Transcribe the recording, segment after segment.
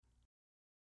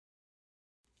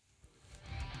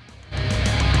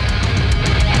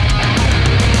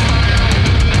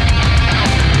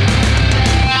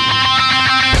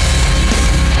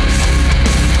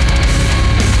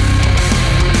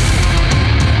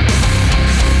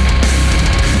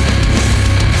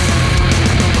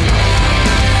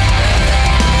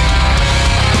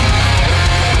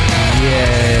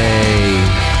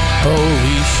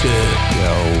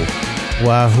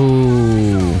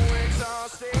Yahoo!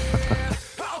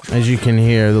 As you can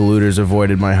hear, the looters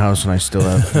avoided my house and I still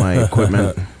have my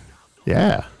equipment.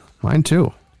 Yeah, mine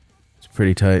too. It's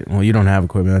pretty tight. Well, you don't have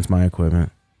equipment. That's my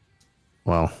equipment.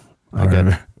 Well, I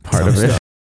get part of it.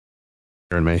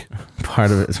 Me. Part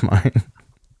of it is mine.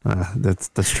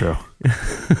 That's true.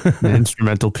 An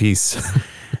instrumental piece.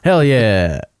 Hell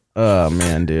yeah. Oh,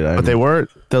 man, dude. But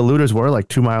the looters were like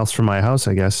 2 miles from my house,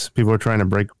 I guess. People were trying to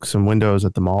break some windows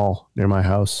at the mall near my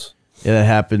house. Yeah, that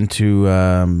happened to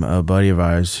a buddy of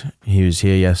ours. He was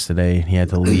here yesterday. He had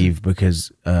to leave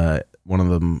because one of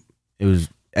them, it was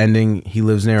ending. He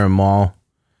lives near a mall,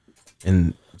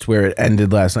 and it's where it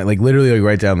ended last night. Like literally like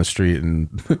right down the street, and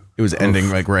it was ending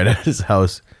like right at his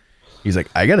house. He's like,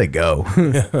 I gotta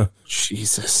go.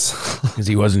 Jesus. Because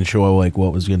he wasn't sure like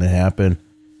what was gonna happen.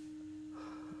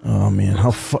 Oh man,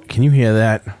 can you hear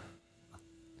that?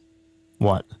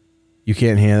 What? You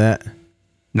can't hear that?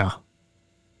 No.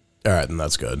 All right, then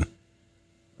that's good.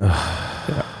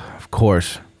 Yeah. Of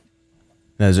course.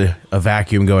 There's a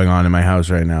vacuum going on in my house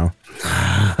right now.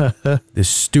 This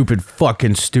stupid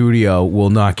fucking studio will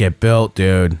not get built,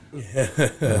 dude.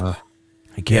 I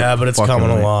can't. Yeah, but it's coming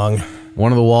along.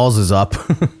 One of the walls is up.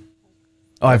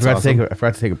 I forgot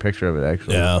to take a picture of it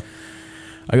actually. Yeah.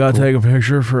 I gotta take a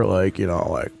picture for like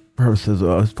purposes of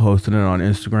us posting it on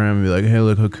Instagram and be like, hey,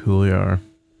 look how cool we are.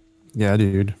 Yeah,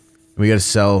 dude. We gotta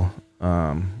sell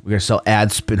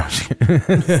ad spin.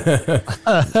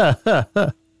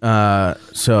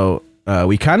 So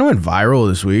we kind of went viral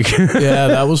this week. Yeah,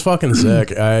 that was fucking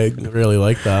sick. I really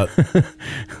like that.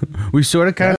 We sort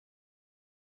of kind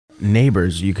of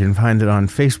neighbors. You can find it on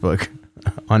Facebook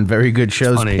on Very Good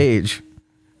Show's page.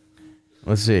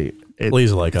 Let's see.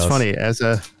 Please like us. It's funny as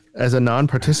a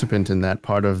non-participant in that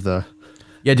part of the.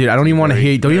 Yeah, dude. I don't even want to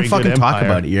hear. Don't even fucking talk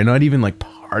about it. You're not even like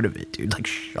part of it, dude. Like,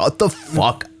 shut the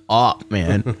fuck up,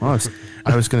 man. Well,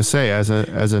 I was gonna say, as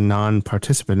a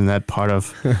non-participant in that part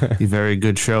of the Very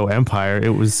Good Show empire,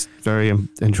 it was very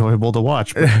enjoyable to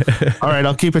watch. But, all right,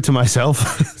 I'll keep it to myself.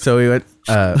 So we went.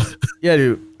 Yeah,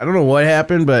 dude. I don't know what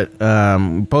happened, but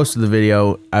we posted the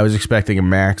video. I was expecting a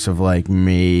max of like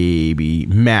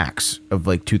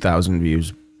 2,000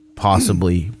 views,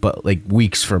 possibly, but like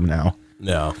weeks from now.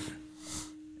 No.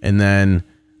 And then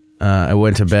I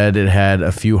went to bed. It had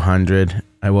a few hundred.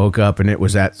 I woke up and it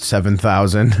was at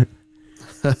 7,000.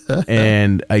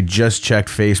 And I just checked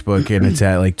Facebook and it's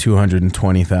at like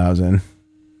 220,000.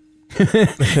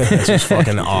 This is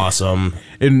fucking awesome.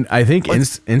 And I think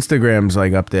Instagram's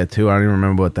like up there too. I don't even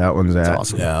remember what that one's at. That's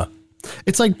awesome. Yeah.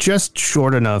 It's like just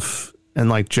short enough and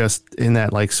like just in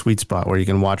that like sweet spot where you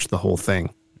can watch the whole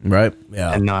thing. Right.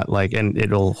 Yeah. And not like, and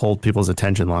it'll hold people's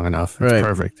attention long enough. It's right.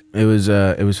 Perfect. It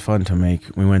was fun to make.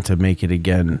 We went to make it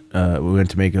again. We went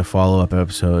to make a follow-up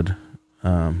episode.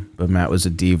 But Matt was a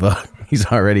diva. He's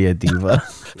already a diva.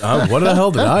 What the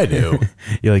hell did I do?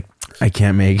 You're like, I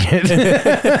can't make it.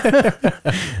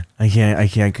 I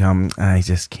can't come. I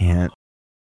just can't.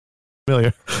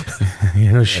 Familiar.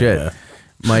 Shit. Yeah.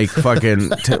 Mike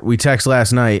fucking, we text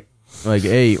last night, like,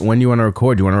 hey, when do you want to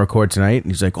record? Do you want to record tonight?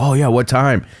 And he's like, oh yeah, what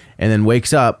time? And then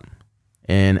wakes up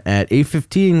and at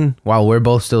 8:15, while we're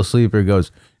both still asleep, he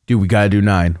goes, dude, we gotta do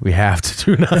 9. We have to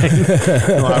do 9.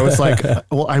 Well, I was like,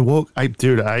 well, I don't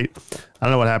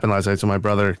know what happened last night. So my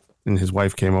brother and his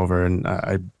wife came over and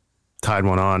I tied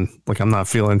one on. Like, I'm not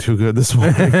feeling too good this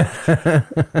morning.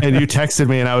 And you texted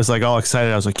me and I was like all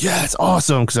excited. I was like, yeah, it's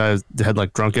awesome. Cause I had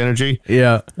like drunk energy.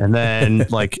 Yeah. And then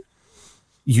like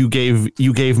you gave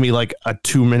me like a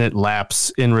 2-minute lapse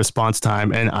in response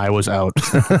time and I was out.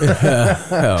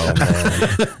 Oh, man.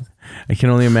 I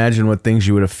can only imagine what things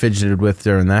you would have fidgeted with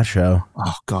during that show.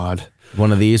 Oh God.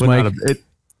 One of these, Mike? It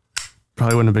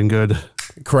probably wouldn't have been good.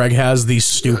 Craig has the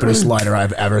stupidest lighter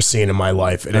I've ever seen in my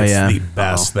life. And it's the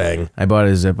best thing. I bought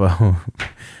a Zippo.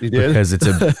 You did? Because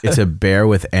it's a bear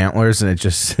with antlers and it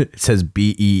says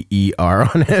BEER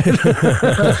on it.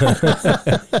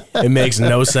 It makes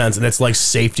no sense. And it's like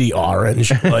safety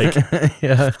orange. Like,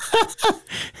 yeah.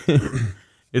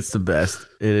 It's the best.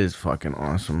 It is fucking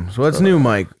awesome. So what's new,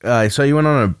 Mike? I saw you went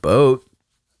on a boat.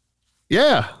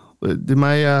 Yeah.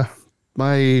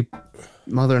 My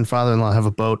mother and father-in-law have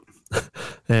a boat.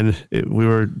 And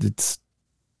it's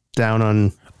down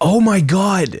on. Oh my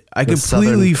God. I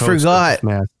completely forgot.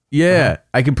 Yeah.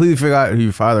 I completely forgot who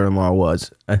your father-in-law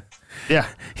was. Yeah.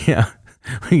 Yeah.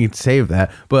 We could save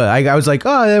that. But I was like,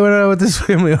 oh, they went out with this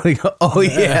family. Like, oh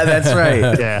yeah, that's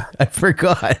right. Yeah. I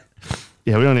forgot.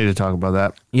 Yeah, we don't need to talk about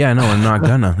that. Yeah, no, I'm not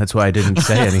gonna. That's why I didn't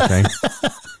say anything.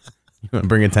 You want to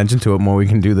bring attention to it more? We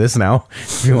can do this now.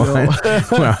 If you want.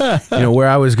 Well, where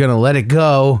I was gonna let it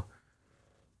go.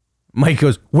 Mike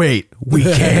goes, wait, we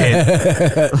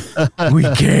can't. We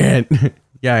can't.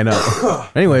 Yeah, I know.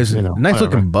 Anyways, nice whatever.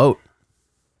 looking boat.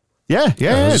 Yeah. it's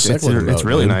It's sick looking boat,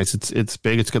 really dude. nice. It's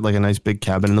big. It's got like a nice big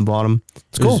cabin in the bottom.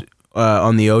 It's cool. Is,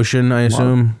 on the ocean, I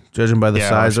assume, judging by the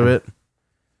size of it.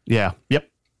 Yeah. Yep.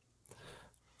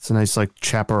 It's a nice like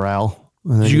chaparral.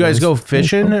 Did you guys go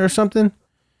fishing or something?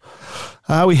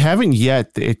 We haven't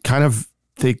yet. They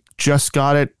just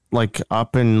got it like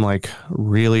up and like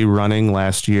really running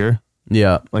last year.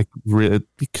 Yeah. Like really,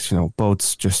 because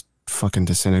boats just fucking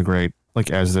disintegrate like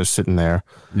as they're sitting there.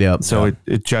 Yeah. So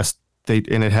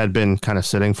it had been kind of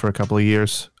sitting for a couple of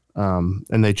years.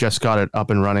 And they just got it up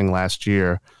and running last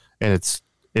year, and it's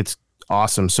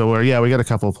awesome. So we got a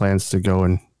couple of plans to go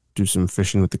and do some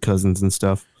fishing with the cousins and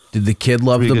stuff. Did the kid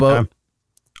love Be a the good boat? time.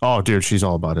 Oh, dude, she's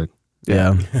all about it.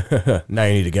 Yeah. Now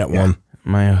you need to get one.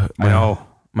 I know.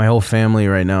 My whole family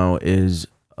right now is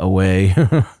away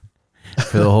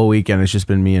for the whole weekend. It's just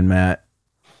been me and Matt.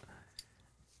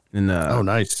 And Oh,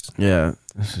 nice. yeah.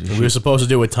 We were supposed to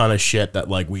do a ton of shit that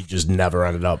like we just never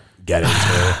ended up getting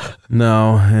to.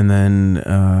 No, and then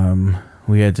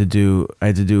I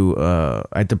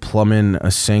had to plumb in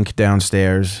a sink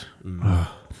downstairs.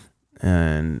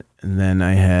 And then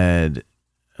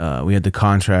we had the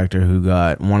contractor who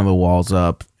got one of the walls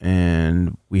up,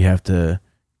 and we have to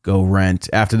go rent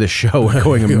after the show. We're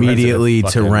going immediately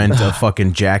to rent a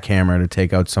fucking jackhammer to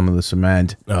take out some of the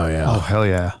cement. Oh yeah. Oh, hell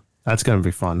yeah. That's going to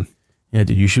be fun. Yeah,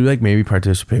 dude, you should like maybe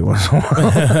participate once in a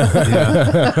while.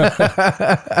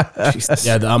 Jesus.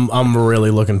 Yeah, I'm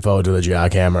really looking forward to the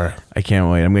jackhammer. I can't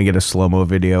wait. I'm gonna get a slow-mo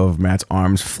video of Matt's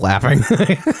arms flapping.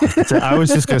 I was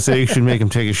just going to say you should make him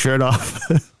take his shirt off.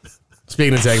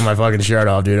 Speaking of taking my fucking shirt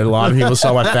off, dude, a lot of people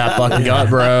saw my fat fucking gut,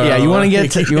 bro. Yeah, you want to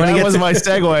get to That was my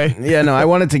segue. Yeah, no, I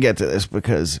wanted to get to this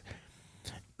because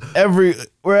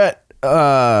we're at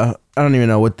I don't even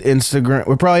know what Instagram.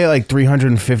 We're probably at like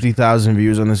 350,000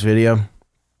 views on this video.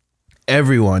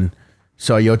 Everyone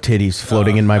saw your titties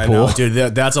floating in my I pool. know,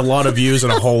 dude, that's a lot of views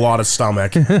and a whole lot of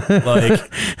stomach. Like,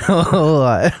 A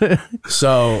lot.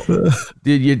 so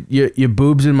Dude, your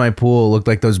boobs in my pool looked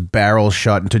like those barrels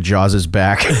shot into Jaws'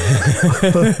 back.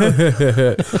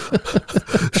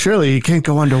 Surely you can't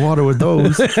go underwater with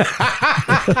those.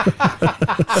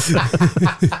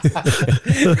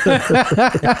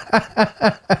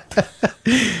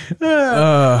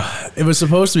 it was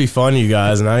supposed to be fun, you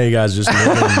guys, and now you guys just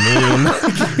making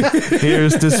mean.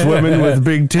 Here's this women with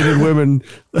big titted women.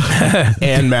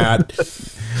 And Matt.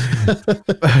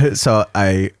 So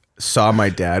I saw my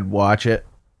dad watch it.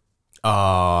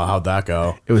 Oh, how'd that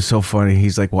go? It was so funny.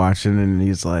 He's like watching and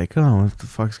he's like, "Oh, what the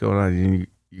fuck's going on?" And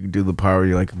you do the part where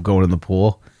you're like going in the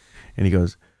pool, and he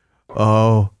goes,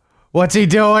 "Oh, what's he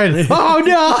doing? Oh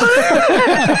no!"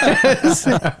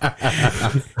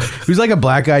 He's like a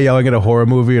black guy yelling at a horror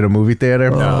movie at a movie theater.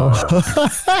 No.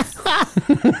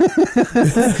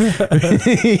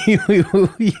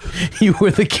 You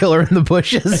were the killer in the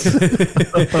bushes.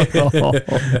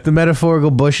 The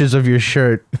metaphorical bushes of your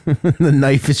shirt. The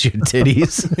knife is your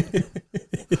titties.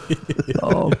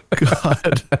 Oh,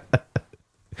 God.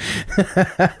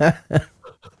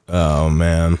 Oh,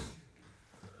 man.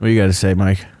 What you got to say,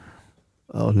 Mike?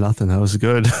 Oh, nothing. That was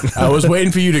good. I was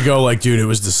waiting for you to go like, dude, it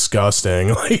was disgusting.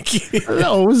 Like,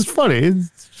 No, it was funny.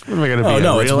 What am I gonna be? oh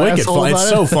no, a it's real wicked asshole fun. It's about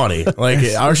so it? funny.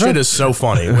 Like our shit is so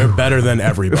funny. We're better than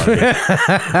everybody.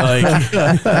 Like,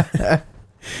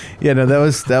 Yeah, no, that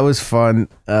was fun.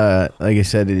 Like I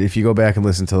said, if you go back and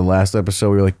listen to the last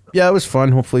episode, we were like, yeah, it was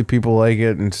fun. Hopefully people like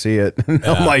it and see it. And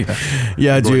I'm like,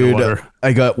 yeah, Going to dude, water.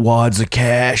 I got wads of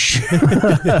cash.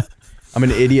 I'm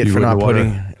an idiot You for go to not water.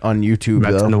 putting on YouTube,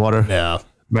 Matt's in the though. water. yeah.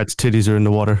 Matt's titties are in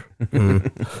the water.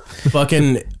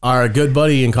 Fucking our good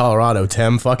buddy in Colorado,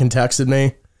 Tim, fucking texted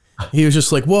me. He was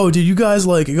just like, "Whoa, dude, you guys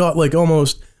like got like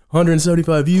almost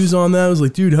 175 views on that." I was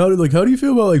like, "Dude, how do you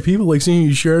feel about like people like seeing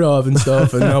your shirt off and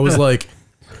stuff?" And I was like,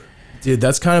 "Dude,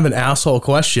 that's kind of an asshole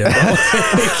question."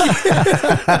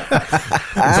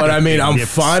 But I mean, I'm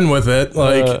fine with it.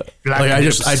 Like I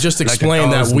just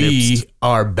explained that we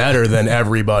are better than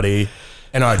everybody,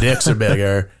 and our dicks are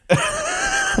bigger.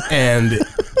 And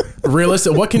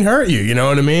realistic, what can hurt you? You know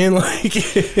what I mean? Like,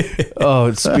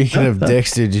 Oh, speaking of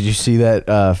dicks, dude, did you see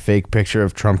that fake picture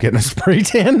of Trump getting a spray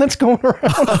tan that's going around?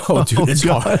 oh, dude, it's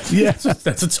hard. Yeah,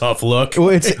 that's a tough look.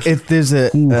 Well, there's a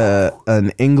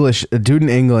dude in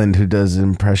England who does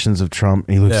impressions of Trump,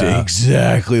 and he looks Yeah.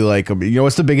 exactly like him. You know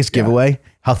what's the biggest giveaway?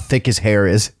 How thick his hair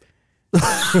is.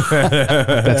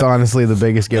 That's honestly the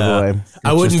biggest giveaway.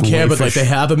 I wouldn't just care, but like wayfish. they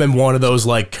have him in one of those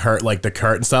like the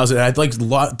curtain styles, and I like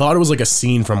thought it was like a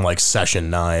scene from like Session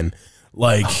 9.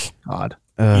 Like, God.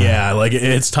 yeah, like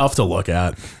it's tough to look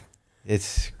at.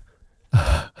 It's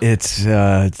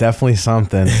definitely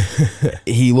something.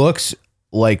 He looks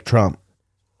like Trump.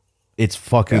 It's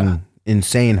fucking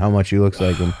insane how much he looks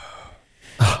like him.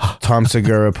 Tom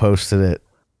Segura posted it,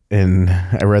 and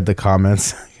I read the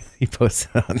comments. He posted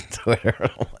it on Twitter.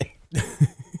 I'm like,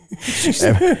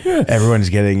 everyone's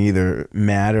getting either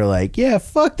mad or like, yeah,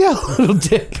 fuck that little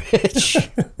dick bitch.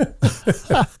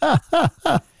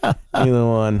 Either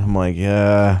one. I'm like,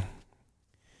 yeah.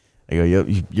 I go,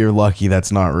 you're lucky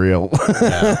that's not real.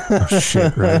 Yeah. Oh,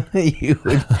 shit, right?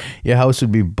 Your house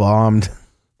would be bombed.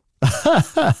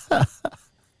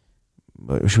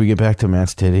 But should we get back to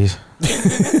Matt's titties?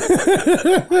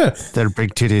 They're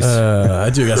big titties.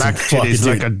 I do got Black some fucking titties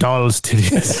like a doll's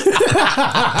titties.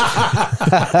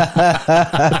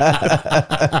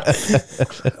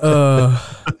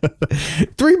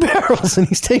 Three barrels and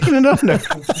he's taking it under.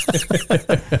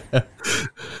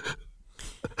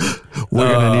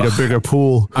 We're gonna need a bigger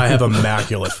pool. I have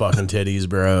immaculate fucking titties,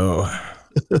 bro.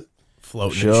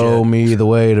 Floating Show and shit. me the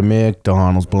way to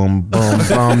McDonald's. Boom, boom.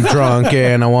 I'm drunk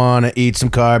and I want to eat some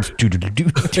carbs.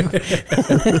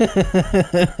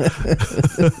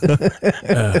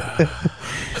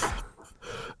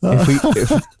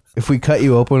 If we cut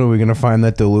you open, are we gonna find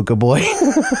that DeLuca boy?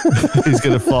 He's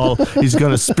gonna fall. He's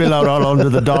gonna spill out all onto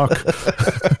the dock.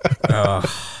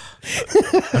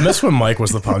 I miss when Mike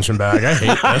was the punching bag. I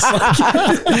hate this.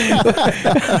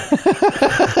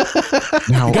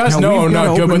 Now, You guys know I'm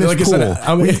not good, but like I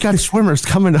said, we've got swimmers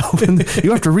coming to open. You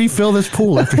have to refill this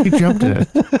pool after he jumped in it.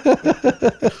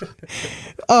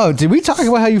 Oh, did we talk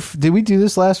about how you? Did we do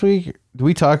this last week? Did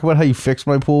we talk about how you fixed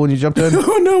my pool when you jumped in?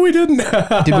 Oh no, we didn't.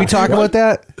 Did we talk about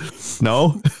that?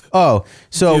 No. Oh,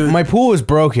 so my pool was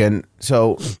broken.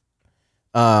 So,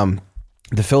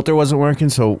 the filter wasn't working.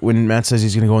 So when Matt says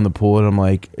he's gonna go in the pool, and I'm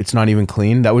like, it's not even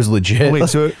clean. That was legit. Wait,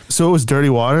 so it was dirty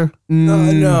water?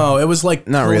 No, it was like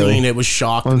Not clean. really. It was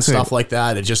shocked and stuff like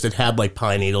that. It had like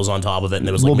pine needles on top of it, and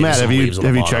there was like Well, maybe Matt, some have leaves on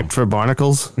you the bottom. checked for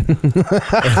barnacles?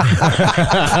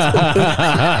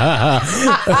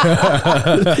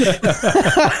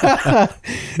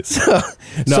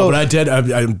 No, but I did.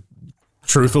 I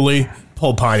truthfully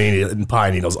pulled pine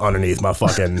needles underneath my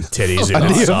fucking titties.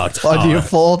 Dude. It sucked. Under your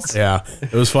folds. Yeah,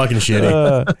 it was fucking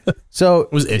shitty. So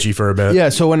It was itchy for a bit. yeah.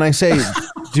 So when I say,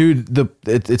 dude,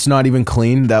 it's not even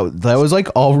clean. That was like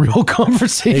all real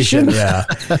conversation. Yeah.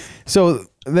 So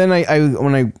then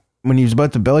when he was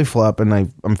about to belly flop and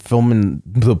I'm filming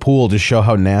the pool to show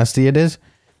how nasty it is.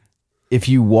 If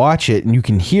you watch it and you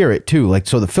can hear it too, like,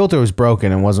 so the filter was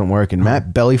broken and wasn't working.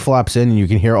 Matt belly flops in and you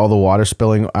can hear all the water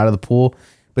spilling out of the pool,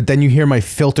 but then you hear my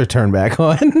filter turn back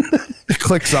on. It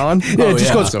clicks on. Yeah, it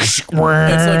just goes. It's like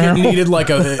it needed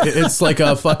it's like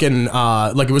a fucking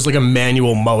like it was like a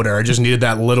manual motor. It just needed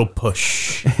that little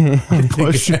push.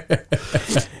 Push.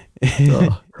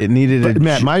 It needed But a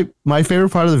Matt, my favorite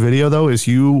part of the video though is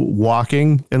you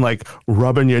walking and like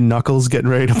rubbing your knuckles, getting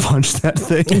ready to punch that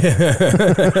thing.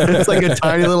 It's like a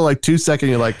tiny little 2 second.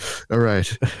 You're like, all right,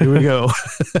 here we go.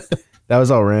 That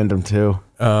was all random too.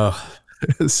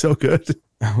 It's so good.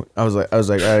 I was like, all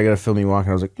right, I gotta film you walking.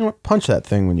 I was like, you know what? Punch that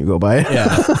thing when you go by it.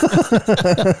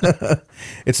 Yeah.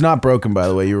 It's not broken, by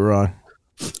the way. You were wrong.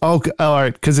 Oh, all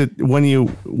right. Because when you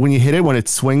hit it, when it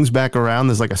swings back around,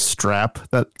 there's like a strap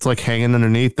that's like hanging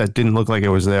underneath that didn't look like it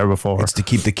was there before. It's to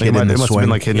keep the Like, kid it in the must have swing. been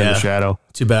like hidden in Yeah. the shadow.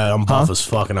 Too bad I'm buff as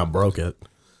fuck and I broke it.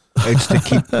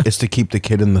 It's to keep the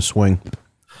kid in the swing.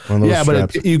 One of those Yeah,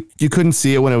 straps. but you couldn't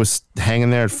see it when it was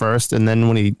hanging there at first, and then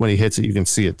when he hits it, you can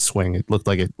see it swing. It looked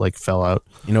like it fell out.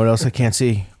 You know what else I can't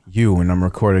see? You when I'm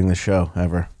recording the show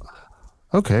ever.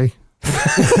 Okay.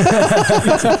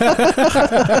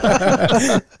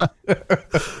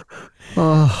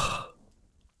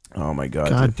 Oh my god.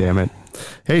 God damn it.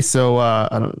 Hey, so I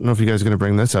don't know if you guys are going to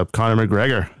bring this up. Conor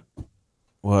McGregor.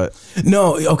 What?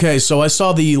 No, okay, so I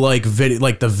saw the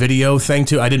the video thing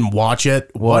too. I didn't watch it.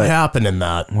 What happened in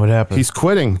that? What happened? He's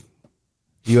quitting.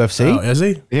 UFC? Oh, is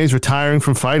he? Yeah, he's retiring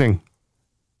from fighting.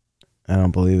 I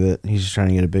don't believe it. He's just trying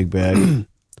to get a big bag.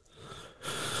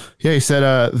 Yeah, he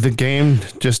said, the game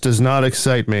just does not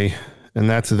excite me, and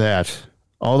that's that.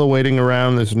 All the waiting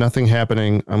around, there's nothing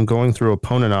happening. I'm going through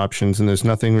opponent options, and there's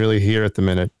nothing really here at the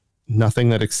minute. Nothing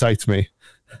that excites me.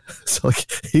 So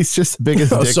like, he's just the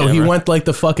biggest dick So ever. he went like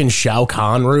the fucking Shao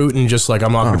Kahn route and just like,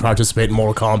 I'm not going to participate in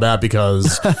Mortal Kombat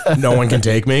because no one can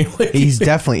take me. Like, he's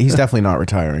definitely not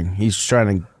retiring. He's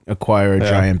trying to acquire a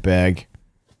giant bag.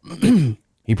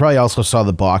 He probably also saw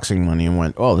the boxing money and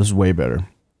went, "Oh, this is way better."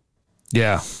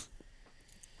 Yeah.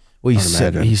 Well,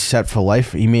 he's set for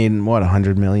life. He made what,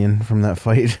 100 million from that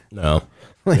fight. no.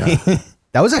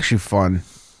 That was actually fun.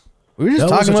 We were just That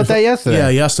was talking such about a that yesterday. Yeah,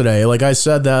 yesterday. Like I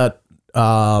said that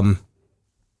You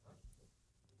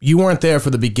weren't there for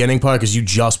the beginning part because you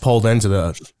just pulled into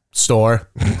the store.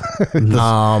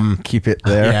 Keep it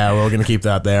there. Yeah, we're gonna keep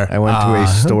that there. I went to a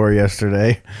store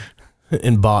yesterday.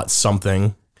 And bought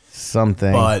something.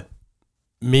 But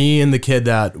me and the kid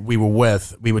that we were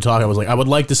with, we were talking. I was like, I would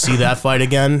like to see that fight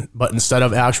again, but instead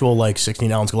of actual like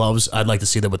 16-ounce gloves, I'd like to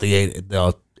see them with the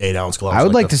 8-ounce gloves. I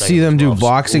would like to see them do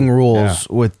boxing rules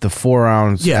with the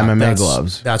 4-ounce MMA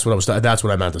gloves. That's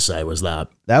what I meant to say was that.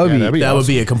 That would Would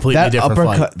be a completely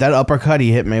different fight. That uppercut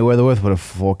he hit Mayweather with would have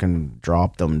fucking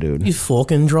dropped him, dude. He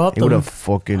fucking dropped him. He would have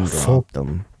fucking dropped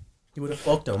him. He would have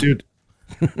fucked him, dude.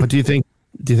 What do you think?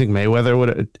 Do you think Mayweather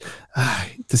would?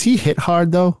 Does he hit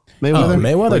hard though?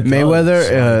 Mayweather.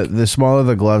 Mayweather. The smaller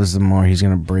the gloves, the more he's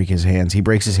gonna break his hands. He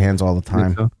breaks his hands all the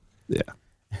time. So? Yeah.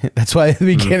 That's why at the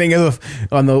beginning of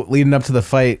leading up to the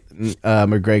fight,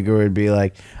 McGregor would be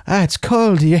like, "It's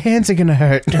cold. Your hands are gonna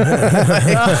hurt." But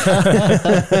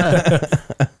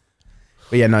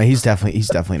yeah, no, he's definitely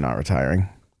not retiring.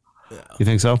 You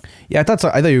think so? Yeah, I thought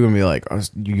you were gonna be like,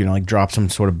 you're gonna like drop some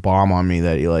sort of bomb on me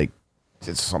that he like.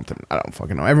 It's something I don't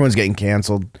fucking know. Everyone's getting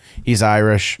canceled. He's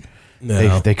Irish.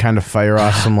 No. They kind of fire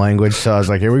off some language. So I was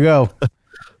like, here we go.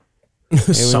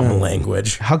 Some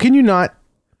language. How can you not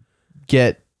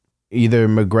get either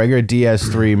McGregor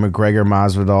DS3, McGregor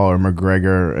Masvidal, or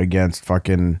McGregor against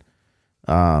fucking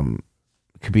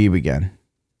Khabib again?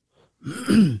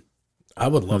 I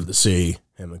would love to see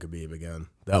him and Khabib again.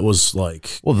 That was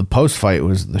like... Well, the post-fight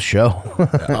was the show.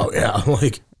 Oh, yeah.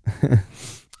 Like...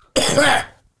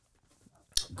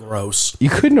 Gross. You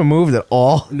couldn't have moved at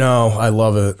all. No, I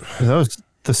love it. That was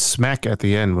the smack at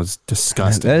the end was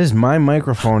disgusting. That is my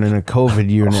microphone in a COVID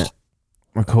unit,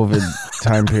 a COVID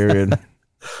time period.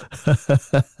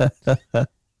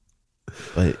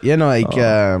 But you know, like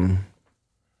I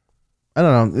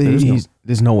don't know.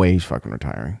 There's no way he's fucking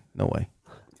retiring. No way.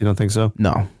 You don't think so?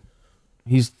 No.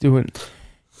 He's doing.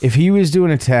 If he was doing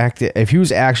if he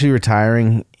was actually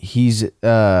retiring, he's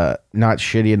not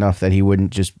shitty enough that he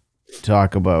wouldn't just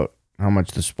talk about how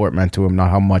much the sport meant to him, not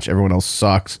how much everyone else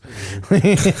sucks.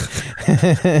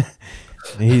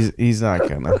 he's not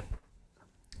gonna.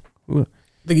 I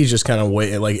think he's just kind of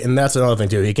waiting, like, and that's another thing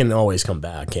too. He can always come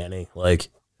back, can't he? Like,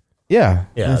 yeah.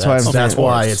 That's why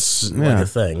it's like a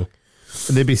thing.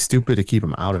 They'd be stupid to keep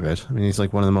him out of it. I mean, he's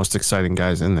like one of the most exciting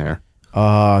guys in there.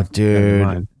 Oh,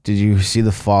 dude, did you see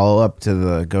the follow up to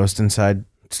the Ghost Inside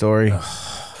story?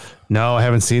 No, I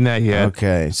haven't seen that yet.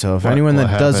 Okay, so if anyone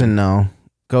that doesn't know,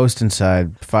 Ghost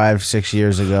Inside 5-6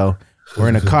 years ago, we're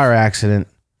in a car accident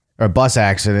or a bus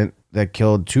accident that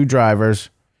killed 2 drivers,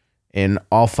 and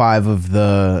all 5 of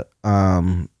the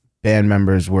band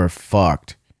members were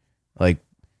fucked. Like,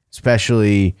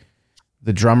 especially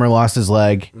the drummer lost his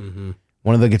leg. Mm-hmm.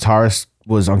 One of the guitarists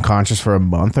was unconscious for a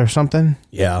month or something.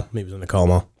 Yeah, he was in a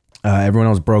coma. Everyone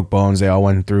else broke bones. They all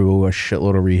went through a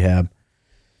shitload of rehab.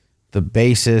 The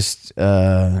bassist,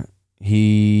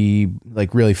 he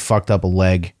like really fucked up a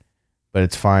leg, but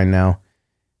it's fine now.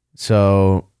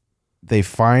 So they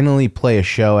finally play a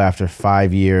show after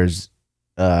 5 years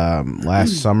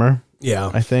last summer.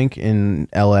 Yeah. I think in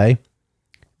LA.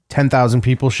 10,000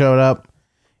 people showed up.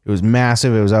 It was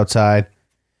massive. It was outside.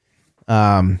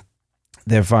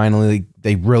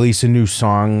 They released a new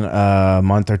song a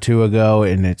month or 2 ago,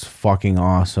 and it's fucking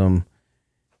awesome.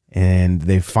 And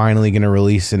they're finally going to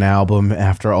release an album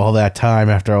after all that time,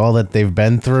 after all that they've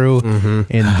been through. Mm-hmm.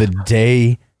 And the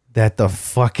day that the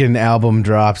fucking album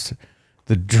drops,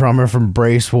 the drummer from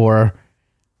Brace War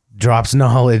drops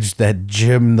knowledge that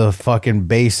Jim, the fucking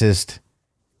bassist,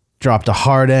 dropped a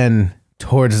hard N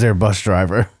towards their bus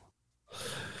driver.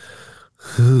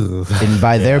 And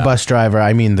by their bus driver,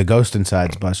 I mean the Ghost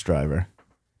Inside's bus driver.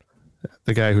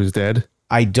 The guy who's dead?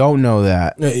 I don't know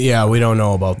that. Yeah, we don't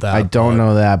know about that. I don't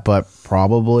know that, but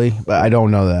probably. But I don't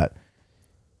know that.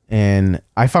 And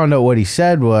I found out what he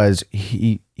said was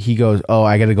he goes, "Oh,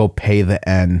 I got to go pay the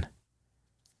N."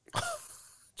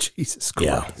 Jesus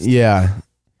Christ. Yeah.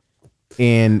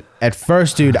 And at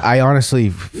first, dude, I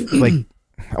honestly like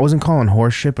I wasn't calling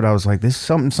horse shit, but I was like, this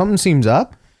something seems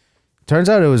up. Turns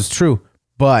out it was true.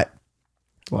 But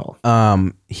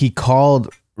he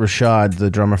called Rashad,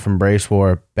 the drummer from Brace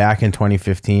War, back in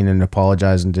 2015 and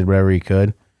apologized and did whatever he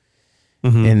could.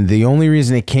 Mm-hmm. And the only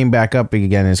reason it came back up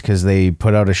again is because they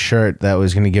put out a shirt that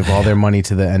was going to give all their money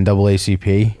to the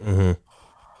NAACP. Mm-hmm.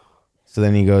 So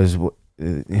then he goes, what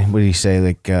did he say?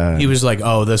 Like he was like,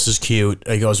 "Oh, this is cute."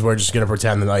 He goes, "We're just going to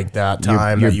pretend like that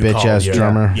time your that you bitch ass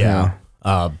drummer,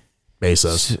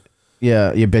 bassist."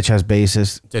 Yeah, your bitch ass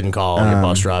bassist didn't call your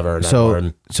bus driver.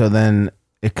 So then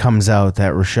it comes out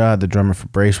that Rashad, the drummer for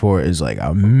Bracewar, is like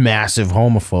a massive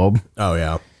homophobe. Oh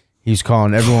yeah. He's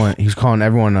calling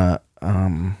everyone a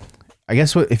I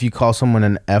guess if you call someone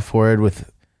an F word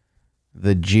with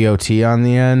the GOT on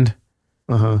the end,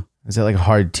 is that like a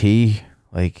hard T?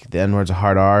 Like the N word's a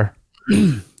hard R?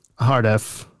 Hard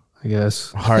F, I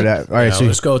guess. Hard F. All right, Yeah, so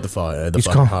let's go with the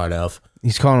fucking hard F.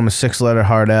 he's calling him a 6-letter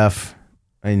hard F,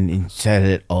 and he said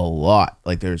it a lot.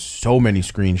 Like there's so many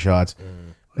screenshots.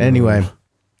 Anyway,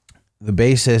 the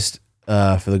bassist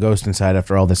for the Ghost Inside,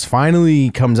 after all this, finally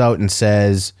comes out and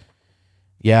says,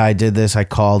 yeah, I did this. I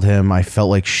called him. I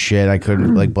felt like shit. I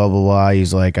couldn't, like, blah, blah, blah.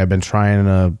 He's like, I've been trying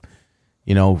to,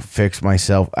 fix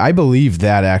myself. I believe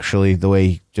that, actually, the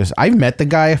way I've met the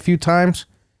guy a few times,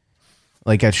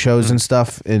 like at shows and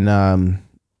stuff. And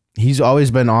he's always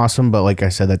been awesome. But like I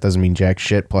said, that doesn't mean jack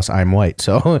shit. Plus, I'm white.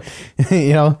 So,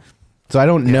 so I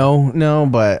don't know.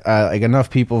 But like enough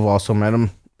people have also met him.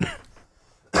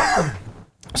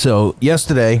 So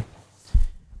yesterday,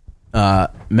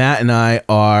 Matt and I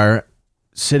are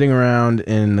sitting around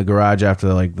in the garage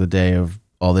after like the day of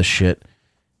all this shit,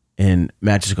 and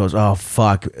Matt just goes, "Oh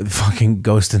fuck, the fucking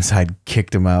Ghost Inside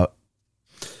kicked him out."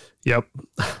 Yep.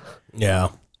 Yeah.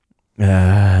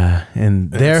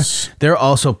 And they're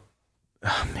also,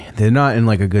 man, they're not in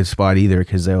like a good spot either,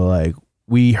 because they were like,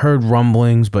 we heard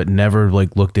rumblings but never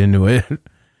like looked into it.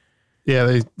 Yeah,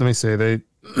 let me say they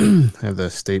have the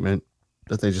statement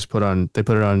that they just put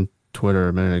it on Twitter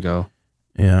a minute ago.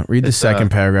 Yeah, read the second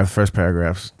paragraph. First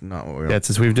paragraph's not what we're. Yeah, it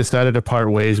says, we've decided to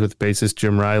part ways with bassist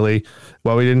Jim Riley.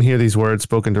 While we didn't hear these words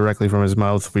spoken directly from his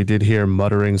mouth, we did hear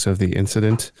mutterings of the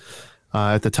incident.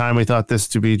 At the time, we thought this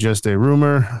to be just a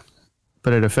rumor,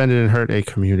 but it offended and hurt a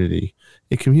community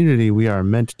we are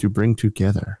meant to bring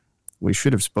together. We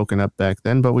should have spoken up back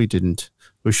then, but we didn't.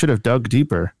 We should have dug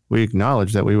deeper. We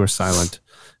acknowledge that we were silent.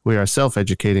 We are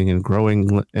self-educating and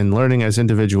growing and learning as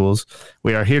individuals.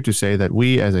 We are here to say that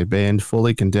we, as a band,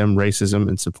 fully condemn racism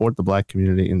and support the black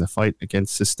community in the fight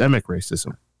against systemic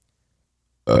racism.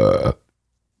 Yeah.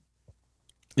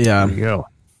 There you go.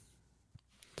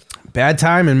 Bad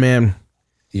timing, man.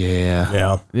 Yeah.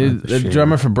 Yeah. The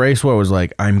drummer for Bracewar was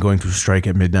like, I'm going to strike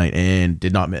at midnight, and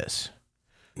did not miss.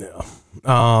 Yeah.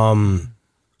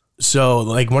 So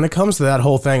like when it comes to that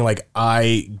whole thing, like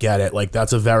I get it. Like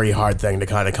that's a very hard thing to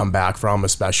kind of come back from,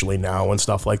 especially now and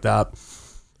stuff like that.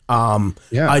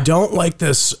 Yeah. I don't like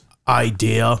this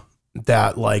idea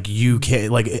that like you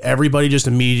can't, like everybody just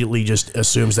immediately just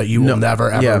assumes that you will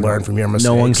never ever learn from your mistakes.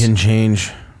 No one can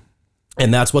change.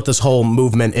 And that's what this whole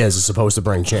movement is supposed to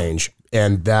bring change.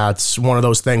 And that's one of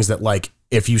those things that like,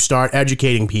 if you start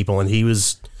educating people, and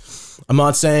I'm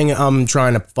not saying I'm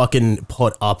trying to fucking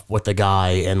put up with the guy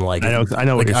and like, I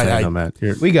know what you're saying, Matt.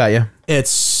 We got you.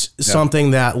 It's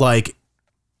something that like,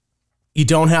 you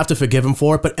don't have to forgive him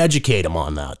for it, but educate him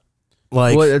on that.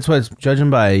 Like, Well, that's what, judging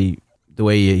by the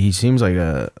way he seems like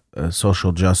a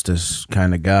social justice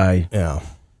kind of guy. yeah.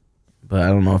 But I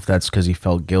don't know if that's because he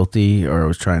felt guilty or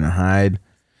was trying to hide.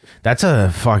 That's a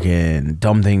fucking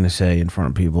dumb thing to say in front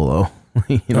of people, though.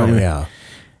 You know what I mean? Yeah.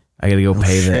 I gotta go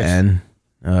pay the N.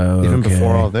 Even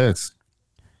before all this.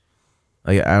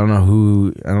 Like I don't know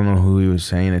who he was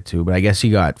saying it to, but I guess he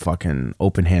got fucking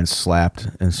open hand slapped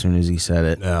as soon as he said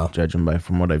it. Yeah. Judging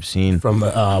from what I've seen. From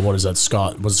what is that?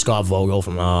 Scott Vogel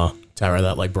from Terror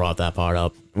that like brought that part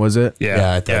up. Was it?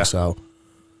 Yeah, I think so.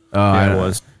 Yeah, it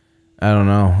was. I don't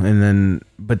know. And then,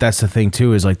 but that's the thing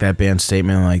too, is like that band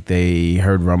statement, like they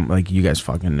heard like you guys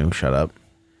fucking knew, shut up.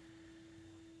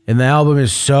 And the album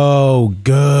is so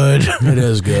good. It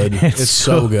is good. It's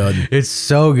so good. It's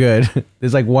so good.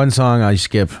 There's like one song I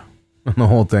skip on the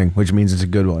whole thing, which means it's a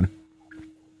good one.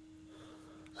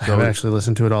 I haven't actually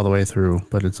listened to it all the way through,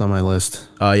 but it's on my list.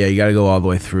 Oh yeah, you got to go all the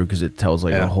way through because it tells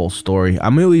like the whole story.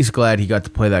 I'm at least glad he got to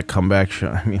play that comeback show.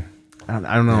 I mean,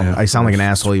 I don't know. Yeah, I sound like an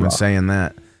asshole even saying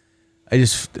that. I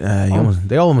just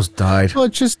they almost died. Well,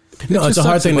 it's a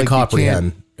hard thing to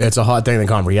comprehend. It's a hard thing to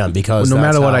comprehend because no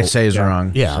matter what how, I say is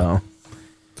wrong. Yeah. So.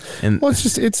 And well,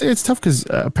 it's tough because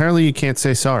apparently you can't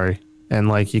say sorry, and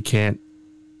like you can't,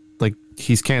 like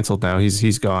he's canceled now.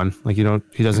 He's gone. Like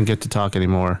he doesn't get to talk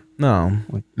anymore. no.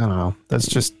 Like I don't know. That's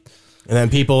just. And then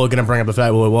people are gonna bring up the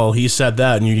fact, well, he said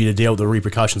that, and you need to deal with the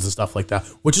repercussions and stuff like that,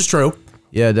 which is true.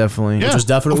 Yeah, definitely. Which is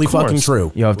definitely fucking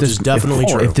true. Yo, which is definitely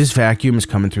true. If this vacuum is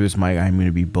coming through this mic, I'm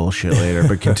gonna be bullshit later.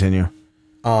 But continue.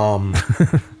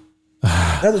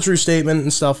 That's a true statement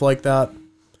and stuff like that.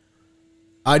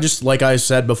 I just, like I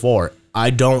said before, I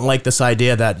don't like this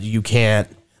idea that you can't,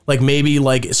 like maybe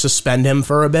like suspend him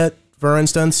for a bit, for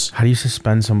instance. How do you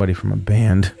suspend somebody from a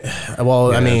band?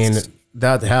 Well, I mean,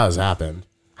 that has happened.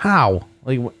 How?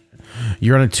 Like,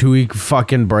 You're on a 2-week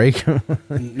fucking break.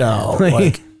 No,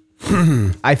 like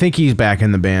I think he's back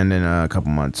in the band in a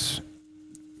couple months.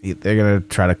 They're gonna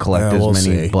try to collect Yeah, we'll as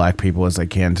many see. black people as they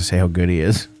can to say how good he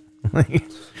is.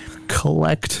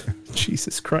 Collect.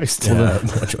 Jesus Christ. yeah,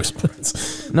 no choice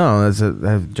points. No,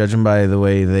 judging by the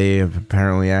way they have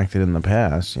apparently acted in the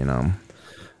past, you know,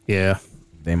 Yeah.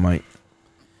 they might.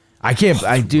 I can't.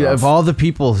 I do. Of all the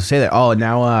people who say that, oh,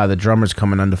 now the drummer's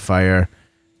coming under fire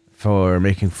for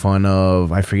making fun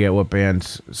of, I forget what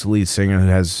band's lead singer who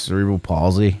has cerebral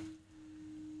palsy.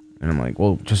 And I'm like,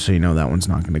 well, just so you know, that one's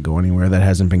not going to go anywhere. That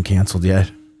hasn't been canceled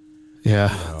yet. Yeah.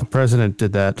 The president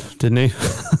did that, didn't he?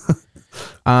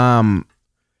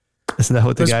 Isn't that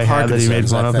what the It was guy had that he made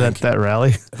Parkinson's, fun I of think. that rally?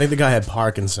 I think the guy had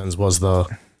Parkinson's was the.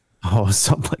 Oh,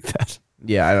 something like that.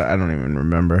 Yeah, I don't even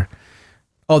remember.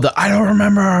 Oh, I don't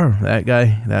remember that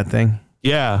guy, that thing.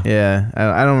 Yeah. Yeah,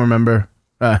 I don't remember.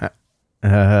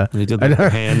 He did like the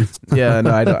hand. Yeah,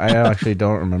 no, I actually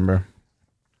don't remember.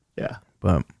 Yeah.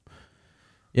 But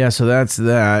yeah, so that's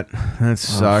that. That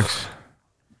sucks.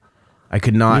 I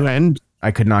could New not End.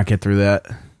 get through that.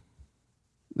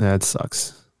 That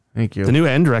sucks. Thank you. The new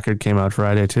End record came out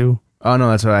Friday too. Oh no,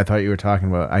 that's what I thought you were talking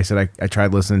about. I said I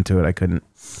tried listening to it. I couldn't.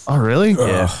 Oh really?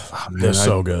 Yeah. Oh, man, They're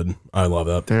so good. I love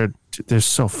that. they're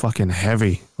so fucking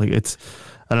heavy. Like it's,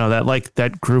 I don't know,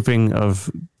 that grouping of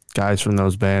guys from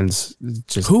those bands.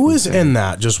 Just Who is insane. in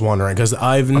that? Just wondering, because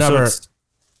I've never.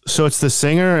 So it's the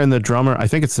singer and the drummer. I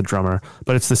think it's the drummer,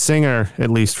 but it's the singer at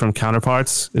least from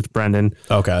Counterparts. It's Brendan.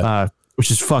 Okay. Which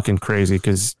is fucking crazy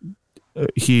because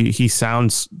he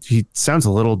sounds a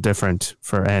little different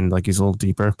for End, like he's a little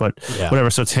deeper, but Yeah. whatever.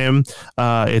 So it's him.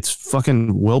 It's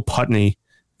fucking Will Putney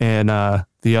and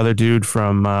the other dude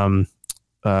from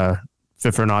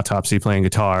Fit for an Autopsy playing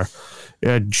guitar.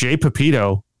 Jay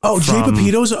Pepito. Oh, Jay from-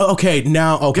 Pepito's okay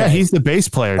now. Okay, Yeah, he's the bass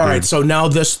player. all dude. right. So now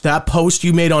that post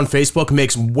you made on Facebook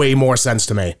makes way more sense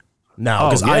to me now,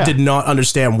 because I yeah. did not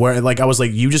understand where. Like I was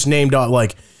like, you just named out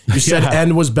like you said Yeah.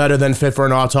 End was better than Fit for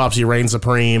an Autopsy, Reign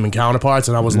Supreme, and Counterparts,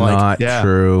 and I was like, Not yeah.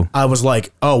 true. I was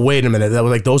like, oh wait a minute, that was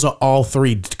like those are all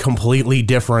three completely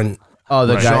different. Oh,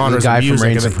 the genres guy of from music.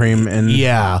 Reign Supreme in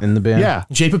the band. Yeah.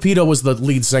 Jay Pepito was the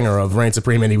lead singer of Reign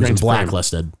Supreme, and he was Reign Supreme.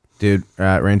 blacklisted. Dude,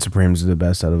 Reign Supreme's the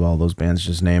best out of all those bands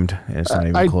just named. It's not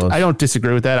even close. I don't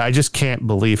disagree with that. I just can't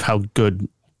believe how good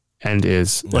End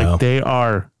is. No. Like they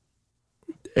are.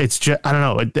 It's just I don't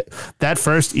know. That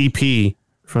first EP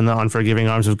from the Unforgiving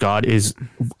Arms of God is.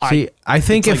 See, I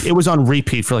think it's like it was on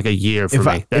repeat for like a year for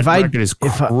me. That record is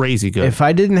crazy good. If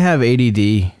I didn't have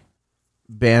ADD,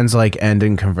 bands like End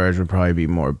and Converge would probably be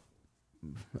more.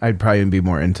 I'd probably be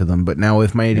more into them. But now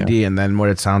with my ADD and then what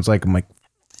it sounds like, I'm like,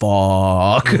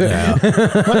 fuck. Yeah.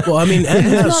 Well, I mean, End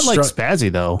it's has not like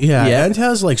spazzy though. yeah, End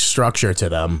has like structure to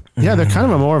them. Yeah, they're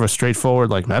kind of more of a straightforward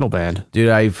like metal band. Dude,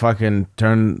 I fucking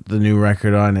turned the new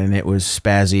record on and it was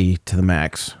spazzy to the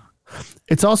max.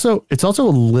 It's also a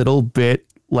little bit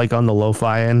like on the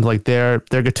lo-fi end. Like their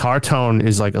guitar tone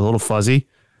is like a little fuzzy.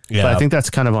 Yeah, But I think that's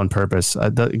kind of on purpose.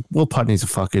 Will Putney's a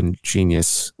fucking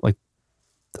genius. Like,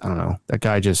 I don't know. That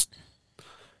guy just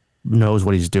knows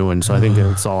what he's doing. So I think that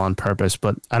it's all on purpose.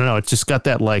 But I don't know. It's just got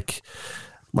that like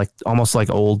almost like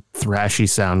old thrashy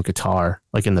sound guitar,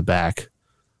 like in the back.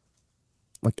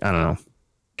 Like, I don't know.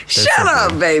 Shut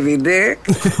up, baby dick.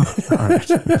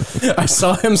 I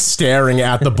saw him staring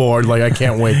at the board like I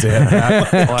can't wait to hit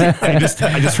that. Well, I just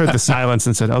heard the silence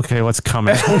and said, okay, what's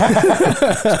coming?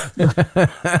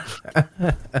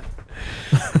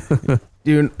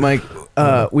 Dude, Mike,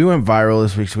 we went viral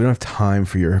this week, so we don't have time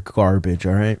for your garbage,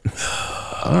 all right?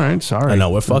 All right, sorry. I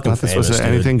know, we're fucking thought this was famous, an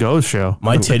dude. Anything Goes show.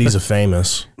 My titties are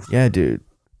famous. Yeah, dude.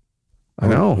 I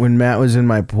know. When Matt was in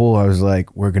my pool, I was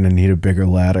like, we're going to need a bigger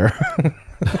ladder.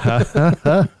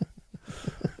 I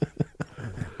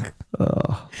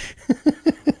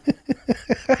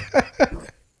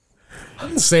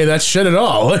didn't say that shit at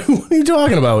all. What are you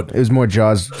talking about? It was more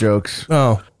Jaws jokes.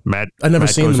 Oh, Matt, I've never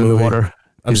Matt seen goes the in movie. water.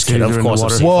 I'm just kidding. Of course,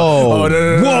 I've seen. Whoa. Oh,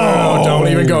 no, don't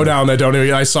even go down there. Don't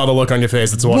even. I saw the look on your face.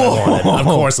 That's what I wanted. Of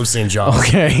course, I've seen Jaws.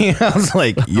 Okay. I was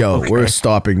like, yo, we're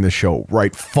stopping the show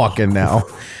right fucking now.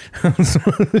 I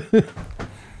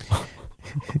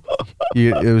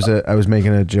was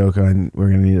making a joke on we're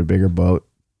going to need a bigger boat.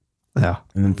 Yeah.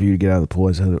 And then for you to get out of the pool,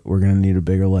 I said, we're going to need a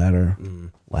bigger ladder.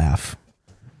 Laugh.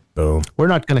 Boom. We're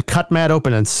not going to cut Matt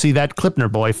open and see that Klipner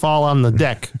boy fall on the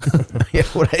deck. Yeah,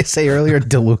 what did I say earlier?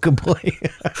 DeLuca boy.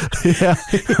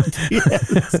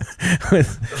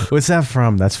 What's that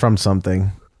from? That's from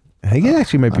something. I think it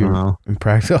actually might be don't know.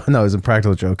 Impractical. No, it's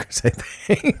Impractical Jokers, I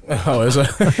think. Oh, is it?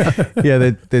 Yeah,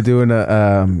 they're doing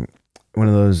a one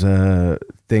of those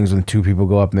things when two people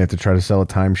go up and they have to try to sell a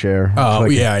timeshare. Oh,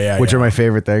 yeah, which are my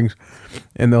favorite things.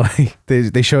 And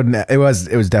they showed it was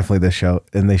definitely this show,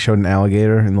 and they showed an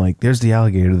alligator, and like there's the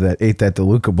alligator that ate that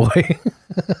DeLuca boy.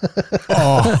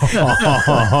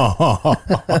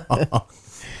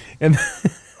 And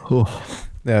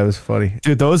that was funny,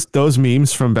 dude. Those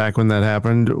memes from back when that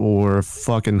happened were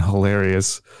fucking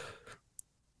hilarious.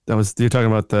 You're talking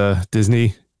about the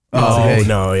Disney. Okay.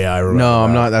 No, yeah, I remember. No, I'm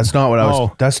that. not. That's not what I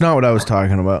was. That's not what I was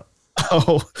talking about.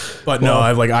 Oh, But no,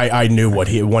 I knew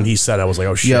when he said, I was like,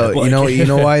 oh shit. Yo, Like,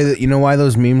 you know why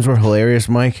those memes were hilarious,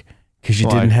 Mike? Because you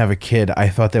Why? didn't have a kid. I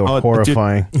thought they were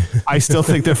horrifying. I still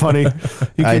think they're funny.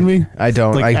 You kidding me? I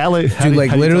don't. Like, how do you literally,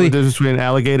 tell the difference between an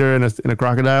alligator and a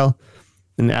crocodile.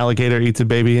 An alligator eats a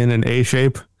baby in an A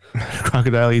shape. A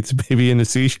crocodile eats a baby in a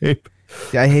C shape.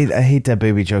 I hate that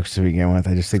baby jokes to begin with.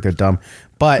 I just think they're dumb.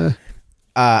 But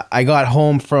I got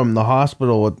home from the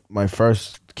hospital with my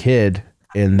first kid,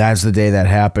 and that's the day that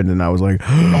happened. And I was like,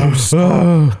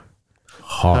 hard.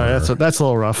 That's a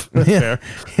little rough. That's fair.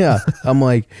 yeah. I'm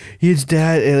like, his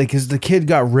dad, because the kid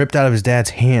got ripped out of his dad's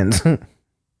hands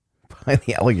by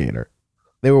the alligator.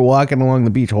 They were walking along the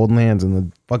beach holding hands, and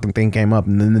the fucking thing came up,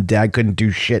 and then the dad couldn't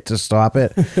do shit to stop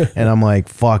it. And I'm like,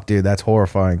 fuck, dude, that's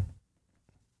horrifying.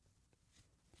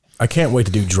 I can't wait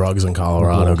to do drugs in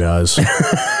Colorado, guys.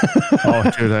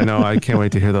 Oh, dude, I know. I can't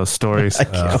wait to hear those stories.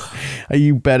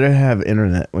 You better have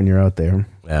internet when you're out there.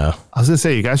 Yeah. I was gonna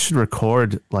say you guys should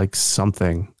record like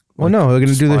something. Well, no, we're gonna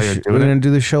just do while this. you're doing We're it. gonna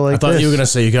do the show like I thought this. you were going to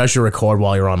say you guys should record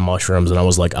while you're on mushrooms, and I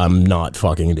was like, I'm not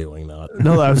fucking doing that.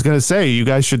 No, I was gonna say you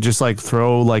guys should just like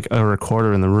throw like a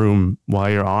recorder in the room while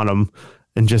you're on them,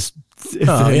 and just if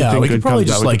Oh, yeah, anything we good could probably comes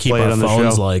just out, we like can keep play it our on the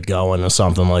phones show. like going or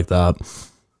something like that.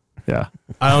 Yeah.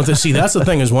 I don't see. That's the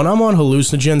thing is when I'm on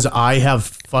hallucinogens, I have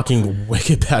fucking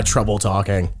wicked bad trouble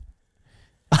talking.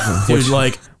 Dude,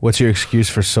 like, What's your excuse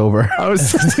for sober? I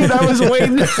was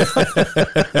waiting.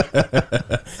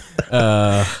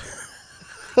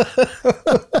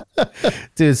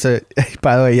 Dude, so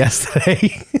by the way,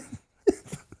 yesterday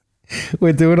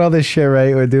we're doing all this shit,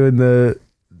 right? We're doing the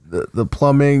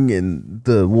plumbing and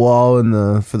the wall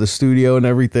and for the studio and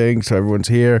everything. So everyone's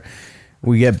here.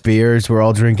 We get beers. We're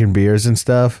all drinking beers and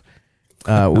stuff.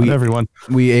 Not everyone.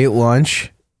 We ate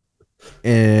lunch,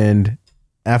 and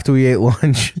after we ate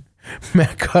lunch,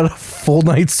 Matt got a full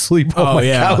night's sleep on my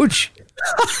couch.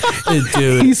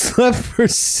 Dude, He slept for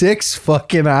 6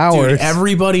 fucking hours. dude,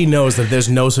 everybody knows that there's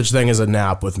no such thing as a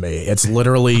nap with me. It's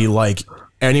literally like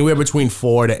anywhere between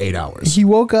 4 to 8 hours. He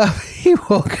woke up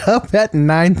at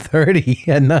 9:30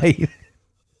 at night.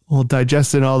 Well,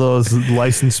 digesting all those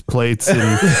license plates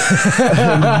and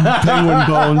penguin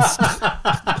bones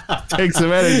takes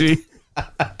some energy.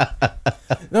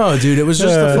 No, dude, it was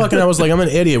just the fucking. I was like, I'm an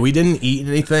idiot. We didn't eat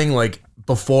anything like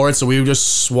before it, so we were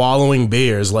just swallowing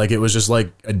beers. Like it was just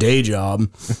like a day job.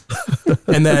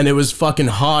 And then it was fucking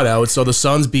hot out, so the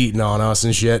sun's beating on us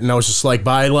and shit. And I was just like,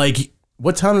 by like,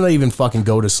 what time did I even fucking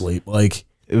go to sleep? Like,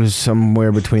 It was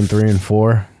somewhere between 3 and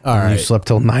 4. All and right. You slept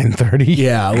till 9:30.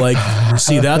 yeah, like,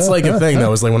 see, that's like a thing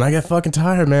though. It's like when I get fucking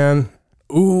tired, man.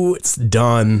 Ooh, it's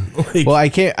done. Like, Well,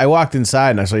 I walked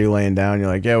inside and I saw you laying down. You're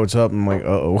like, yeah, what's up? I'm like,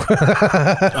 uh-oh.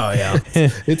 oh yeah.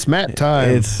 It's Matt time.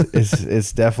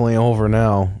 it's definitely over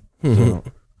now. So,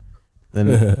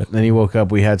 then he woke up.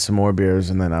 We had some more beers,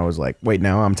 and then I was like, wait,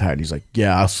 now I'm tired. He's like,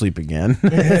 yeah, I'll sleep again.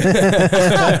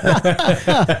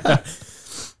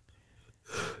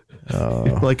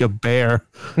 like a bear.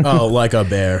 Oh, like a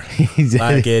bear. He did.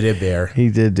 Like a bear. He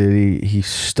did, dude. He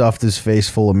stuffed his face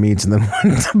full of meats and then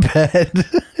went to bed.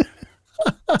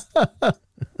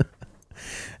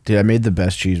 Dude, I made the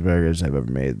best cheeseburgers I've ever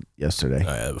made yesterday.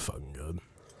 Oh, yeah, that was fucking good.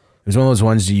 It was one of those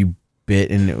ones that you bit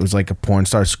and it was like a porn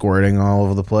star squirting all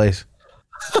over the place.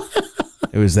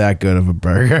 It was that good of a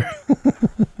burger.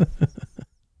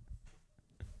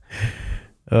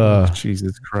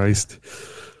 Jesus Christ.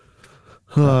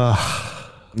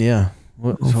 Yeah.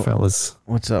 Fellas.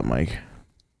 What's up, Mike?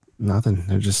 Nothing.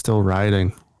 They're just still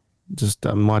rioting. Just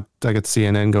I got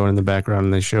CNN going in the background,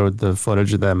 and they showed the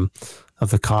footage of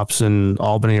the cops in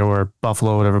Albany or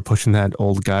Buffalo, whatever, pushing that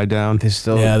old guy down. They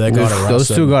still, Yeah, they got those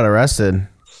arrested. two got arrested.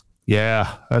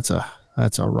 Yeah, that's a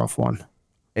rough one.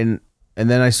 And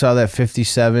then I saw that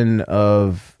 57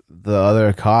 of the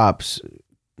other cops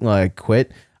like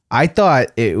quit. I thought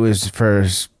it was for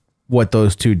what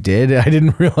those two did. I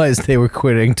didn't realize they were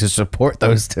quitting to support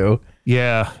those two.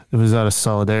 Yeah, it was out of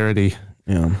solidarity.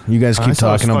 Yeah, you guys I keep thought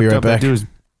it was talking. I'll be fucked right up that back. dude was-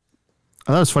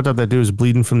 I thought it was fucked up that dude was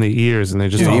bleeding from the ears, and they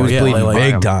just Dude, he all was yeah, bleeding like-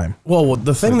 big him. time. Well,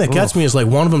 the thing that gets me is like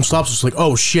one of them stops, it's like,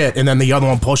 oh shit, and then the other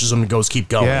one pushes him and goes, keep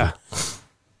going. Yeah.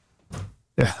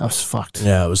 Yeah, that was fucked.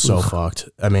 Yeah, it was so fucked.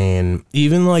 I mean,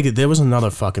 even like there was another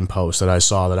fucking post that I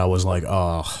saw that I was like,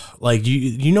 oh, like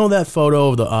you know that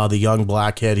photo of the young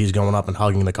black kid? He's going up and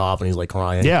hugging the cop and he's like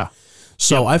crying. Yeah.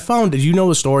 So I found. Did you know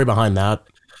the story behind that?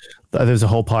 There's a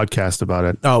whole podcast about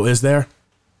it. Oh, is there?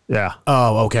 Yeah.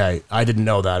 Oh, okay. I didn't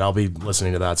know that. I'll be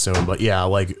listening to that soon. But yeah,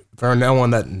 like for no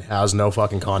one that has no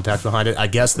fucking context behind it, I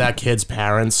guess that kid's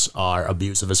parents are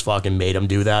abusive as fuck and made him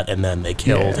do that, and then they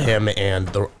killed him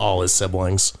and all his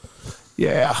siblings.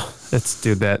 Yeah.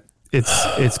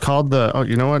 It's called the, oh,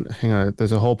 you know what? Hang on.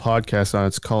 There's a whole podcast on it.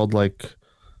 It's called like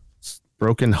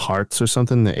Broken Hearts or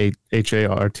something. The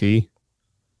HART.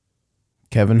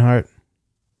 Kevin Hart.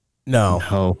 No,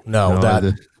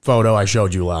 that photo I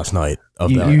showed you last night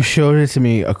of that. You showed it to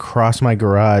me across my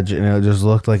garage, and it just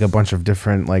looked like a bunch of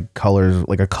different like colors,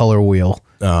 like a color wheel.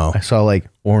 Oh, I saw like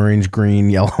orange, green,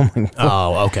 yellow. I'm like,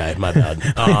 oh, okay, my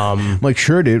bad. I'm like,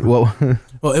 sure, dude. Well,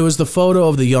 Well, it was the photo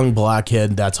of the young black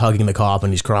kid that's hugging the cop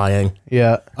and he's crying.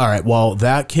 yeah. All right. Well,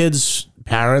 that kid's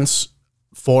parents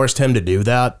forced him to do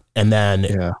that, and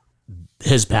then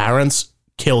his parents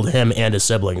killed him and his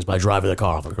siblings by driving the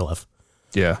car off a cliff.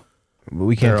 Yeah. But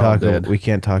we can't They're all talk. dead. We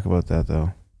can't talk about that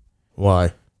though,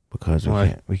 Why? because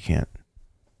Why? we can't.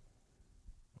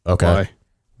 Okay. Why?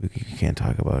 We can't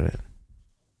talk about it.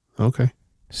 Okay.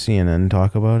 CNN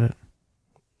talk about it.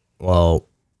 Well,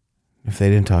 If they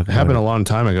didn't talk It about happened it, a long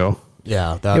time ago.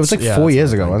 yeah. That's, it was like 4 that's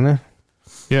years my ago, thing. wasn't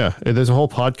it? Yeah. There's a whole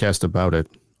podcast about it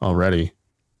already.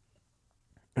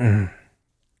 Too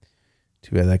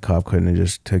bad that cop couldn't have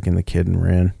just taken the kid and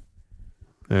ran.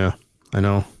 Yeah. I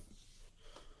know.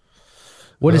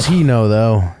 What does he know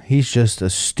though? He's just a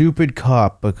stupid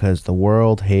cop because the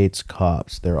world hates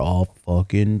cops. They're all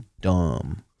fucking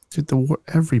dumb. Dude,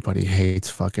 everybody hates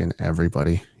fucking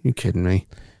everybody. You kidding me?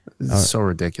 It's so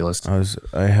ridiculous.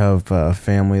 I have a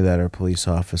family that are police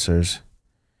officers,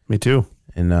 Me too.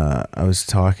 and I was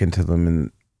talking to them,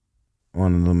 and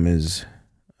one of them is,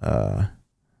 I'll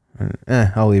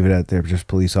leave it at they're just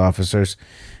police officers.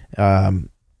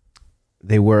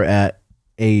 They were at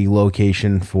a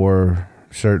location for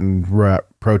certain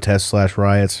protests /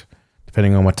 riots,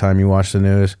 depending on what time you watch the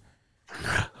news.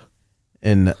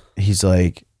 And he's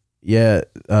like, yeah,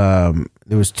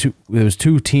 there was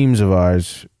two teams of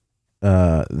ours.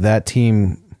 That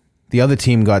team, the other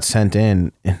team got sent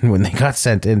in, and when they got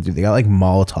sent in, dude, they got like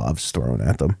Molotovs thrown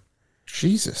at them.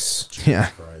 Jesus. Yeah.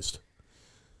 Christ.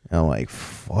 I'm like,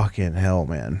 fucking hell,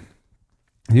 man.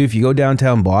 Dude, if you go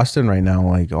downtown Boston right now,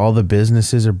 like all the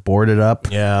businesses are boarded up.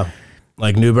 Yeah.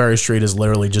 Like Newbury Street is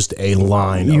literally just a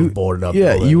line of boarded up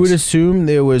Yeah, buildings. you would assume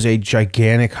there was a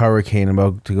gigantic hurricane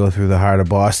about to go through the heart of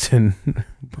Boston.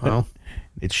 Well,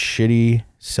 It's shitty,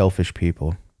 selfish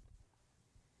people.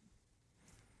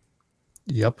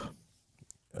 yep.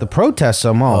 The protests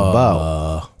I'm all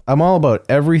about. I'm all about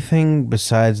everything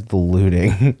besides the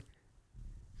looting.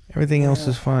 Everything else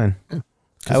is fine.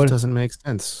 Because it doesn't make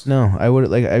sense. No, I would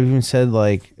like. I even said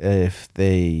like if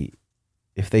they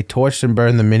torched and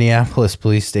burned the Minneapolis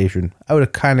police station, I would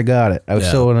have kind of got it. I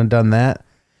still wouldn't have done that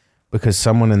because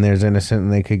someone in there is innocent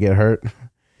and they could get hurt.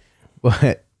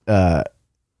 But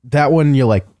that one, you're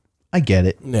like, I get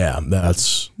it. Yeah,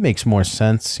 that's Makes more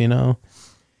sense, you know.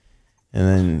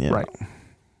 And then Right.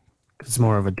 It's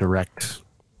more of a direct.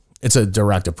 it's a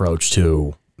direct approach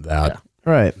to that.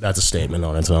 right. That's a statement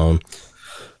on its own.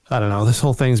 I don't know. This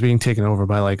whole thing's being taken over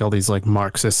by like all these like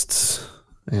Marxists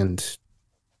and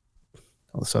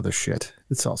all this other shit.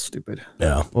 It's all stupid.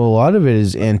 Yeah. Well, a lot of it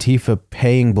is Antifa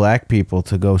paying black people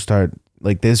to go start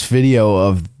like this video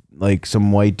of like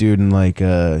some white dude and like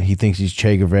he thinks he's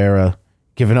Che Guevara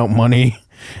giving out money.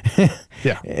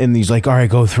 Yeah. And he's like, all right,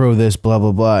 go throw this, blah,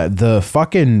 blah, blah. The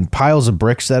fucking piles of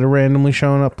bricks that are randomly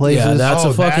showing up places. Yeah, that's Oh,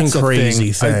 a fucking that's a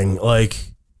crazy thing. thing. Like,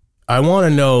 I want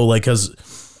to know, like,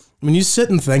 because when you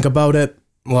sit and think about it,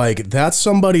 like, that's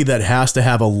somebody that has to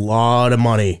have a lot of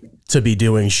money to be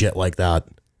doing shit like that.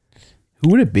 Who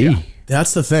would it be?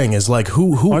 That's the thing is, like,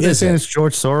 who Aren't they is saying it? it's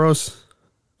George Soros?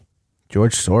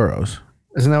 George Soros.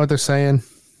 Isn't that what they're saying?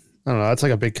 I don't know. That's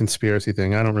like a big conspiracy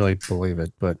thing. I don't really believe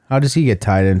it, but How does he get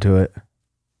tied into it?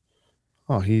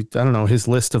 I don't know. His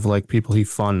list of like people he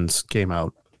funds came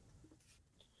out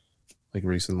like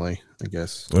recently, I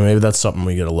guess. Well, maybe that's something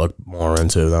we got to look more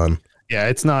into then. Yeah,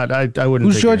 it's not. I wouldn't.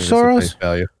 Who's take George any of this at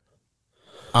Soros?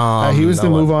 face value. He was the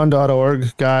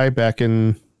MoveOn.org guy back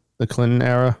in the Clinton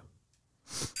era.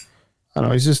 I don't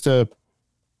know. He's just a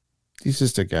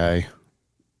guy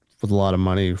with a lot of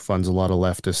money who funds a lot of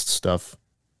leftist stuff.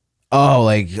 Oh,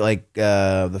 like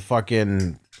the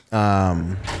fucking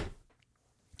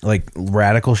like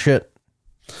radical shit.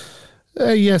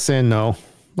 Yes and no.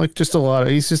 Like just a lot of.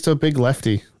 He's just a big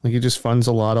lefty. Like he just funds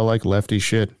a lot of like lefty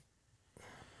shit.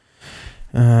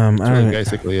 I That's really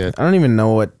basically it. don't even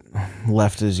know what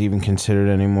left is even considered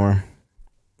anymore.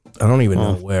 I don't even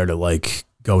know where to like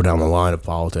go down the line of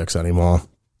politics anymore.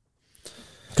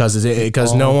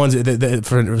 Because no one's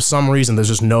for some reason there's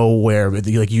just nowhere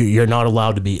like you're not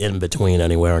allowed to be in between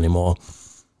anywhere anymore,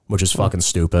 which is fucking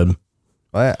stupid.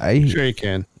 Sure you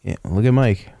can. Yeah, look at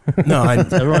Mike. No,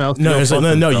 Everyone else. no, it's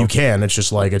like, no, you can. It's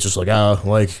just like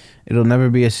like It'll never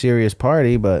be a serious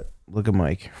party, but look at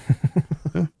Mike.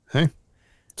 Hey,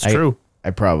 it's true.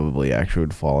 I probably actually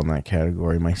would fall in that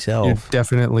category You myself.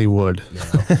 definitely would.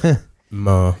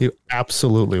 You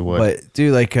absolutely would. But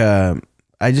dude, like, I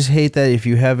just hate that if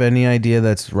you have any idea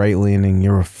that's right leaning,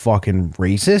 you're a fucking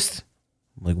racist.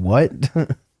 Like what?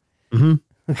 Mm-hmm.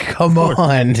 Come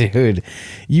on, dude.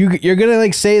 You're gonna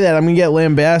like say that I'm gonna get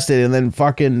lambasted and then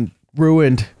fucking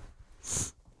ruined.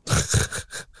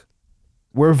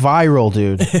 We're viral,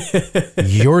 dude.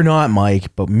 You're not,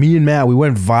 Mike, but me and Matt, we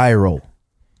went viral.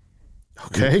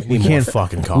 Okay. we can't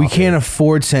fucking coffee. We can't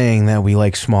afford saying that we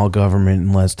like small government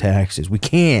and less taxes. We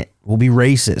can't. We'll be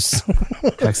racist.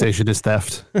 Taxation is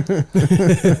theft.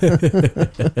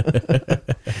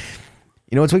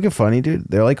 You know what's wicked funny, dude?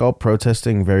 They're like all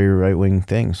protesting very right wing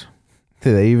things.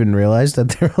 Do they even realize that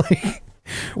they're like,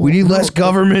 we need less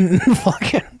government and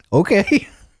fucking okay?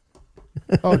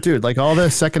 Oh, dude, like all the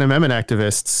Second Amendment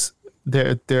activists,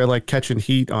 they're like catching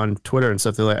heat on Twitter and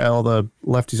stuff. They're like, all the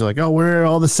lefties are like, oh, where are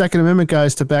all the Second Amendment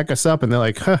guys to back us up? And they're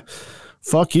like, huh,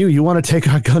 fuck you. You want to take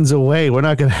our guns away? We're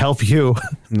not going to help you.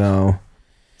 No,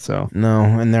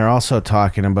 and they're also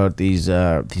talking about these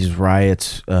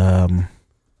riots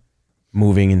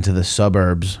moving into the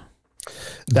suburbs.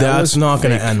 That's not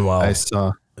going to end well. I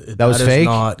saw. That was fake?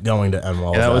 Not going to end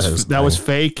well. Yeah, that was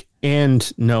fake.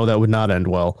 And no, that would not end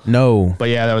well. No, But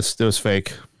yeah, that was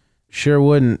fake. sure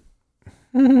wouldn't.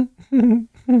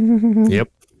 Yep.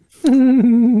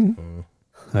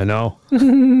 I know.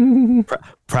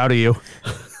 Proud of you.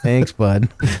 Thanks, bud.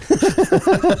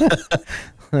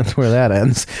 That's where that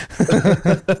ends.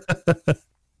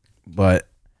 But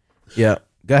yeah,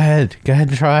 go ahead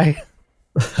and try.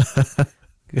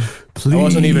 Please. I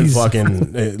wasn't even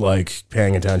fucking like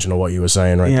paying attention to what you were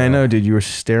saying right now. Yeah, I know, dude. You were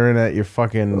staring at your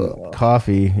fucking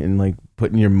coffee and like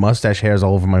putting your mustache hairs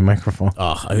all over my microphone.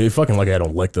 Oh, I fucking like I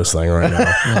don't lick this thing right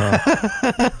now.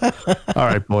 All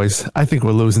right, boys. I think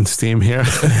we're losing steam here.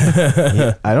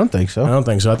 I don't think so. I don't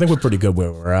think so. I think we're pretty good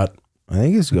where we're at. I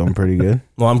think it's going pretty good.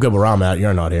 Well, I'm good where I'm at.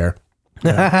 You're not here.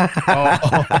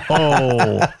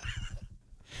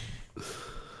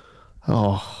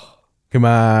 Oh. Come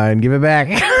on, give it back.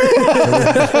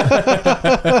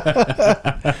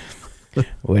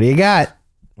 What do you got?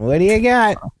 What do you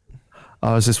got?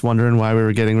 I was just wondering why we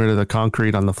were getting rid of the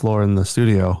concrete on the floor in the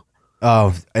studio.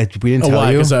 Oh, we didn't tell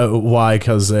Why? you.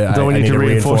 Because I need to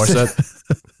reinforce it.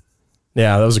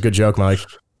 Yeah, that was a good joke, Mike.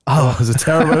 Oh, it was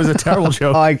a terrible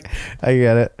joke. Oh, I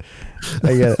get it.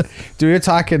 Dude, we were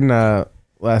talking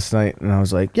last night, and I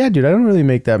was like, yeah, dude, I don't really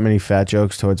make that many fat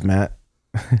jokes towards Matt.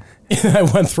 I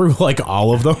went through like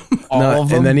all of them. All of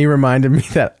them? And then he reminded me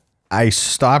that I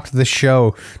stopped the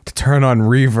show to turn on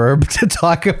reverb to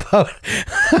talk about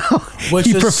how Which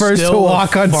he is prefers to still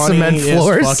walk the on cement funniest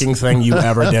floors. Fucking thing you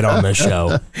ever did on this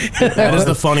show. That is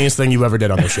the funniest thing you ever did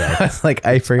on the show. Like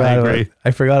I forgot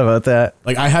about that.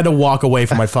 Like I had to walk away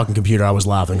from my fucking computer. I was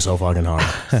laughing so fucking hard.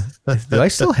 Do I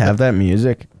still have that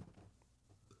music?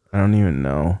 I don't even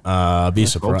know. Be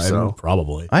surprised. so.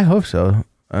 Probably. I hope so.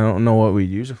 I don't know what we'd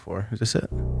use it for. Is this it?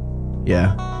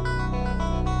 Yeah.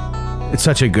 It's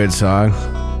such a good song.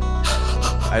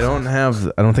 I don't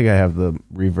think I have the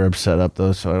reverb set up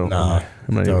though, so I don't. Nah,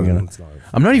 I'm not even gonna. it's not-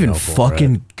 I'm not even go for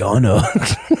fucking gonna.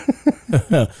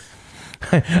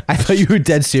 I thought you were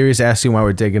dead serious asking why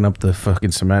we're digging up the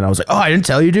fucking cement. I was like, oh, I didn't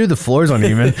tell you, dude. The floor's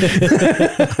uneven.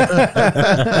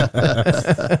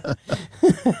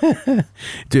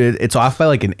 Dude, it's off by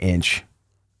like an inch.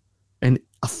 And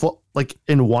a foot, like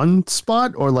in one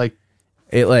spot, or like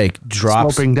It like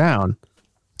drops. sloping down.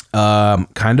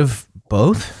 Kind of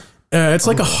both. It's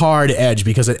like a hard edge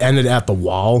because it ended at the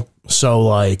wall. So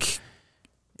like,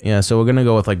 Yeah, so we're gonna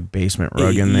go with like basement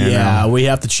rug in there. yeah, now. we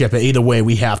have to chip it. Either way,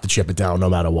 we have to chip it down no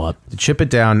matter what. To chip it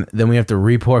down, then we have to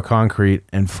re-pour concrete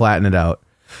and flatten it out.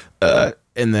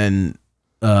 And then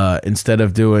instead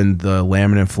of doing the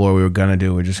laminate floor we were gonna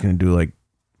do, we're just gonna do like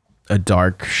a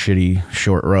dark, shitty,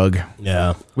 short rug,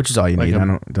 Yeah. which is all you Like need.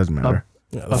 a- It doesn't matter.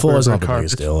 Yeah, the floor is not the carpet.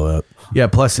 biggest deal of it. Yeah,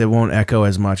 plus it won't echo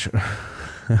as much.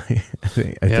 I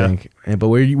Yeah. think. But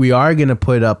we are gonna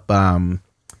put up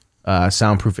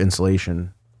soundproof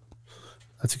insulation.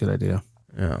 That's a good idea.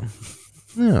 Yeah.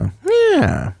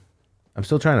 Yeah. I'm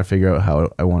still trying to figure out how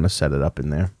I want to set it up in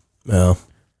there. Yeah.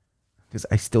 Because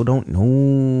I still don't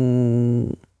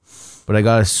know. But I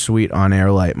got a sweet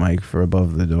on-air light mic for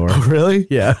above the door. Oh, really?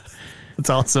 Yeah. That's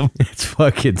awesome. It's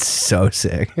fucking so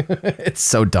sick. It's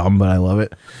so dumb, but I love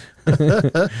it.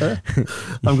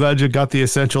 I'm glad you got the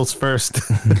essentials first.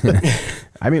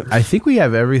 I mean, I think we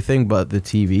have everything but the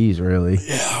TVs, really.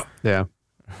 Yeah.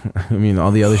 I mean,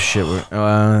 all the other shit.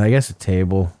 I guess a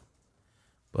table.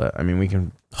 But, I mean, we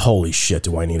can... Holy shit,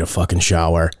 do I need a fucking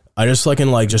shower? I just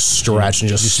just stretch and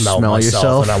just smell myself,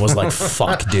 yourself? and I was like,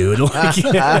 fuck, dude. Like,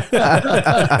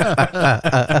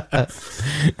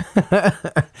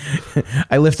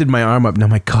 I lifted my arm up. Now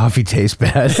my coffee tastes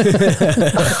bad.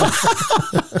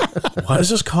 why does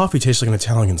this coffee taste like an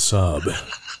Italian sub?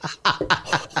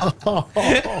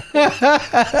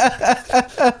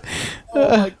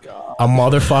 A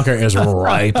motherfucker is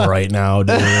ripe right now,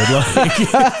 dude.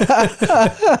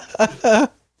 Like,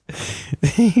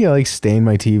 You like stain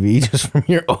my TV just from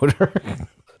your odor.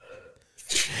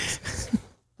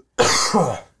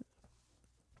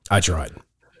 I tried.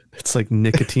 It's like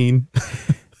nicotine.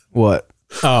 What?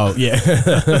 Oh, yeah.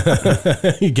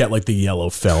 You get like the yellow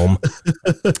film.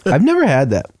 I've never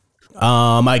had that.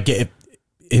 I get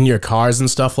in your cars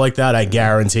and stuff like that. I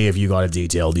guarantee if you got it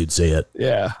detailed, you'd see it.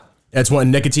 Yeah. It's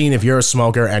one nicotine. If you're a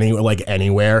smoker,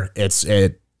 anywhere,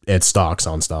 it stalks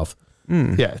on stuff.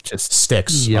 Yeah, it just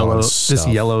Sticks. yellow, on just stuff.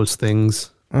 yellows things.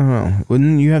 Oh,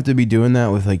 wouldn't you have to be doing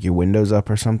that with like your windows up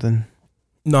or something?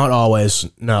 Not always.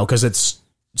 No, because it's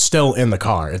still in the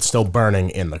car. It's still burning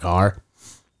in the car.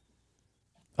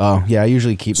 Oh, yeah, I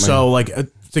usually keep my... So,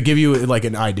 to give you,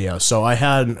 an idea. So, I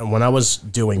had, when I was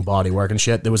doing body work and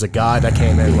shit, there was a guy that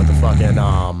came in with the fucking,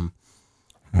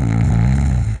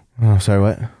 Oh, sorry,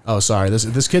 what? Oh, sorry.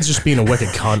 This kid's just being a wicked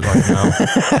cunt right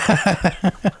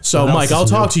now. So, Mike, I'll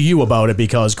talk to you about it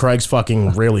because Craig's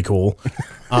fucking really cool.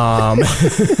 No,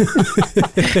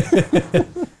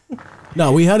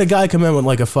 we had a guy come in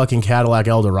with a fucking Cadillac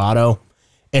Eldorado,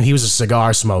 and he was a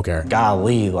cigar smoker.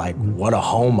 Golly, what a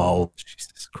homo.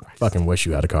 Jesus Christ. Fucking wish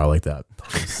you had a car like that.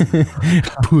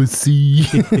 Pussy.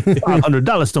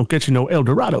 $500 don't get you no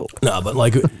Eldorado. No,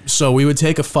 but so we would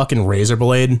take a fucking razor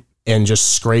blade and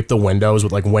just scrape the windows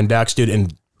with Windex, dude,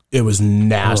 and it was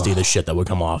nasty, the shit that would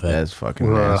come off it. That's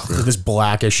fucking nasty. This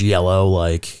blackish yellow,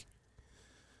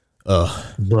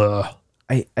 Blah.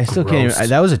 I still can't even...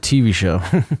 that was a TV show.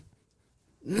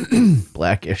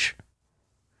 Blackish.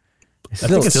 I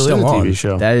think it's still a on. TV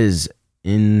show. That is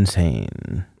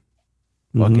insane.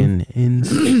 Fucking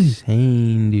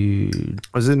insane, dude.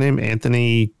 Was his name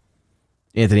Anthony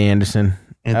Anderson.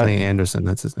 Anderson?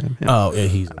 That's his name. Yeah. Oh, yeah,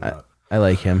 he's... I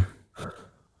like him.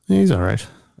 He's all right.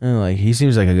 He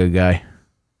seems like a good guy.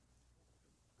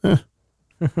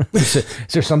 Is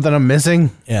there something I'm missing?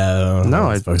 Yeah, I don't know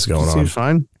what the fuck's going on. Seems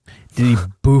fine. Did he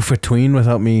boof a tween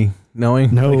without me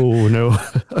knowing? No,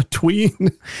 a tween.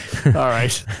 All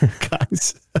right,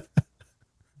 guys.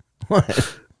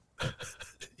 What?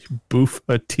 Boof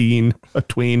a tween.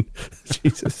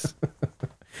 Jesus.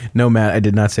 No, Matt, I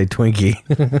did not say Twinkie.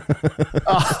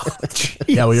 Oh, geez.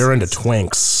 Yeah, well, you're into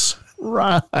twinks,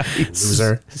 Right.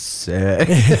 loser. Sick.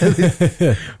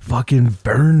 Fucking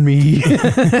burn me.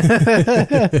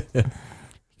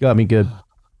 Got me good.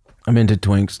 I'm into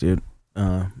twinks, dude.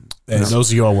 Hey,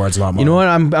 those are your words, not mine. You know what?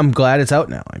 I'm glad it's out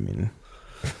now. I mean,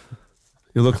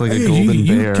 You look like a golden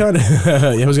bear. Kind of,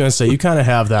 I was gonna say you kind of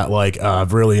have that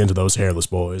really into those hairless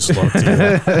boys look.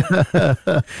 To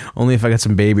you. only if I got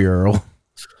some baby Earl.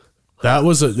 That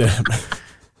was a.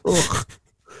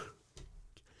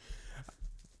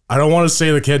 I don't want to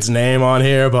say the kid's name on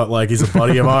here, but he's a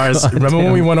buddy of ours. Remember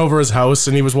when we went over his house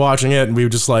and he was watching it, and we were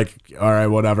just all right,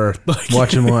 whatever.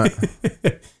 Watching what?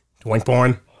 Twink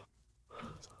porn.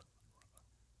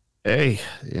 Hey,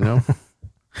 I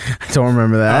don't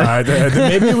remember that.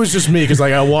 Maybe it was just me because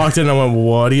I walked in and I went,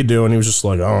 "What do you do?" And he was just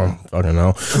like, "Oh, fucking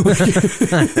no."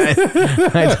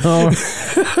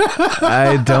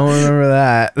 I don't remember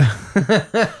that.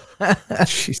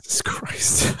 Jesus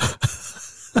Christ.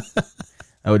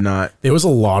 I would not. There was a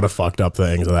lot of fucked up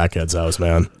things at that kid's house,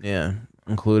 man. Yeah,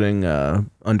 including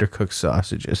undercooked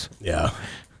sausages. Yeah.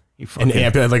 You And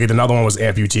fucking, another one was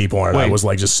amputee porn. I Wait, was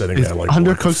just sitting there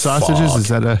Undercooked sausages?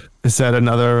 fuck? Is that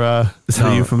another a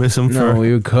euphemism no, for?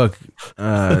 we would cook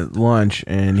lunch,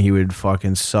 and he would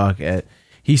fucking suck at.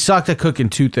 He sucked at cooking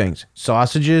two things: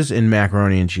 sausages and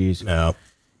macaroni and cheese. Yeah.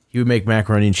 He would make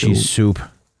macaroni and cheese soup.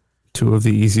 Two of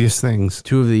the easiest things.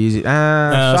 Two of the easy.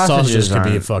 Sausages could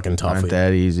be aren't- fucking tough. Aren't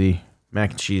that easy?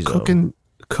 Mac and cheese. though.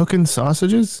 Cooking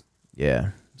sausages? Yeah,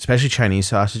 especially Chinese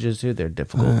sausages, dude. They're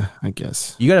difficult. I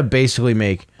guess. You got to basically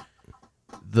make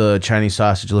the Chinese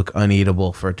sausage look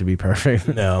uneatable for it to be perfect.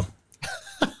 No.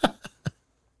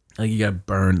 Like you gotta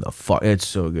burn the fuck. It's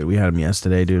so good. We had them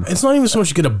yesterday, dude. It's not even so much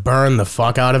you gotta burn the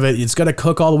fuck out of it. It's gotta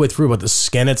cook all the way through, but the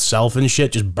skin itself and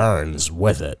shit just burns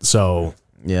with it. So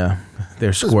Yeah,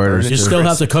 they're squirters. you still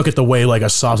have to cook it the way like a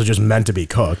sausage is meant to be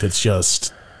cooked. It's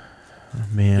just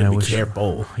Man, I be wish.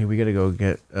 careful. Hey, we gotta go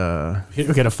get. You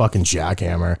gotta get a fucking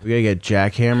jackhammer. We gotta get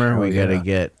jackhammer. We yeah. gotta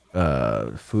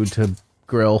get food to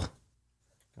grill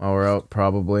while we're out,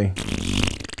 probably.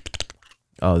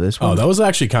 Oh, this one. Oh, that was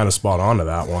actually kind of spot on to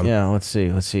that one. Yeah, let's see.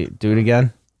 Let's see. Do it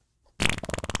again.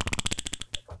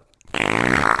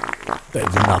 They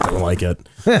do nothing like it.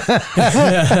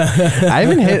 I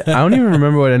haven't hit. I don't even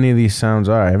remember what any of these sounds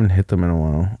are. I haven't hit them in a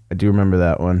while. I do remember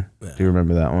that one. Do you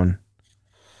remember that one?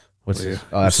 What's this?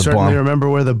 Oh, that's a Certainly bomb. remember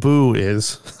where the boo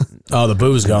is. Oh, the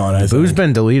boo's gone. I Boo's think.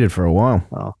 been deleted for a while.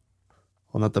 Oh,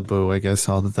 well, not the boo. I guess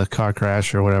all the car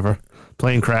crash or whatever,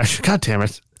 plane crash. God damn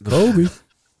it! Kobe.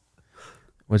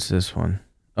 What's this one?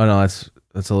 Oh no,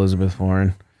 that's Elizabeth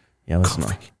Warren. Yeah, let's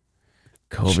not.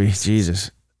 Kobe, Jesus.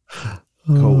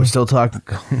 We're still talking.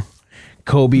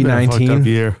 Kobe Been a fucked up 19.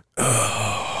 year.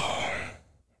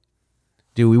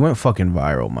 Dude, we went fucking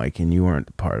viral, Mike, and you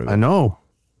weren't part of I it. know.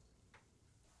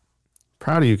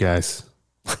 Proud of you guys.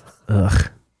 Ugh.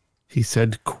 He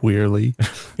said queerly.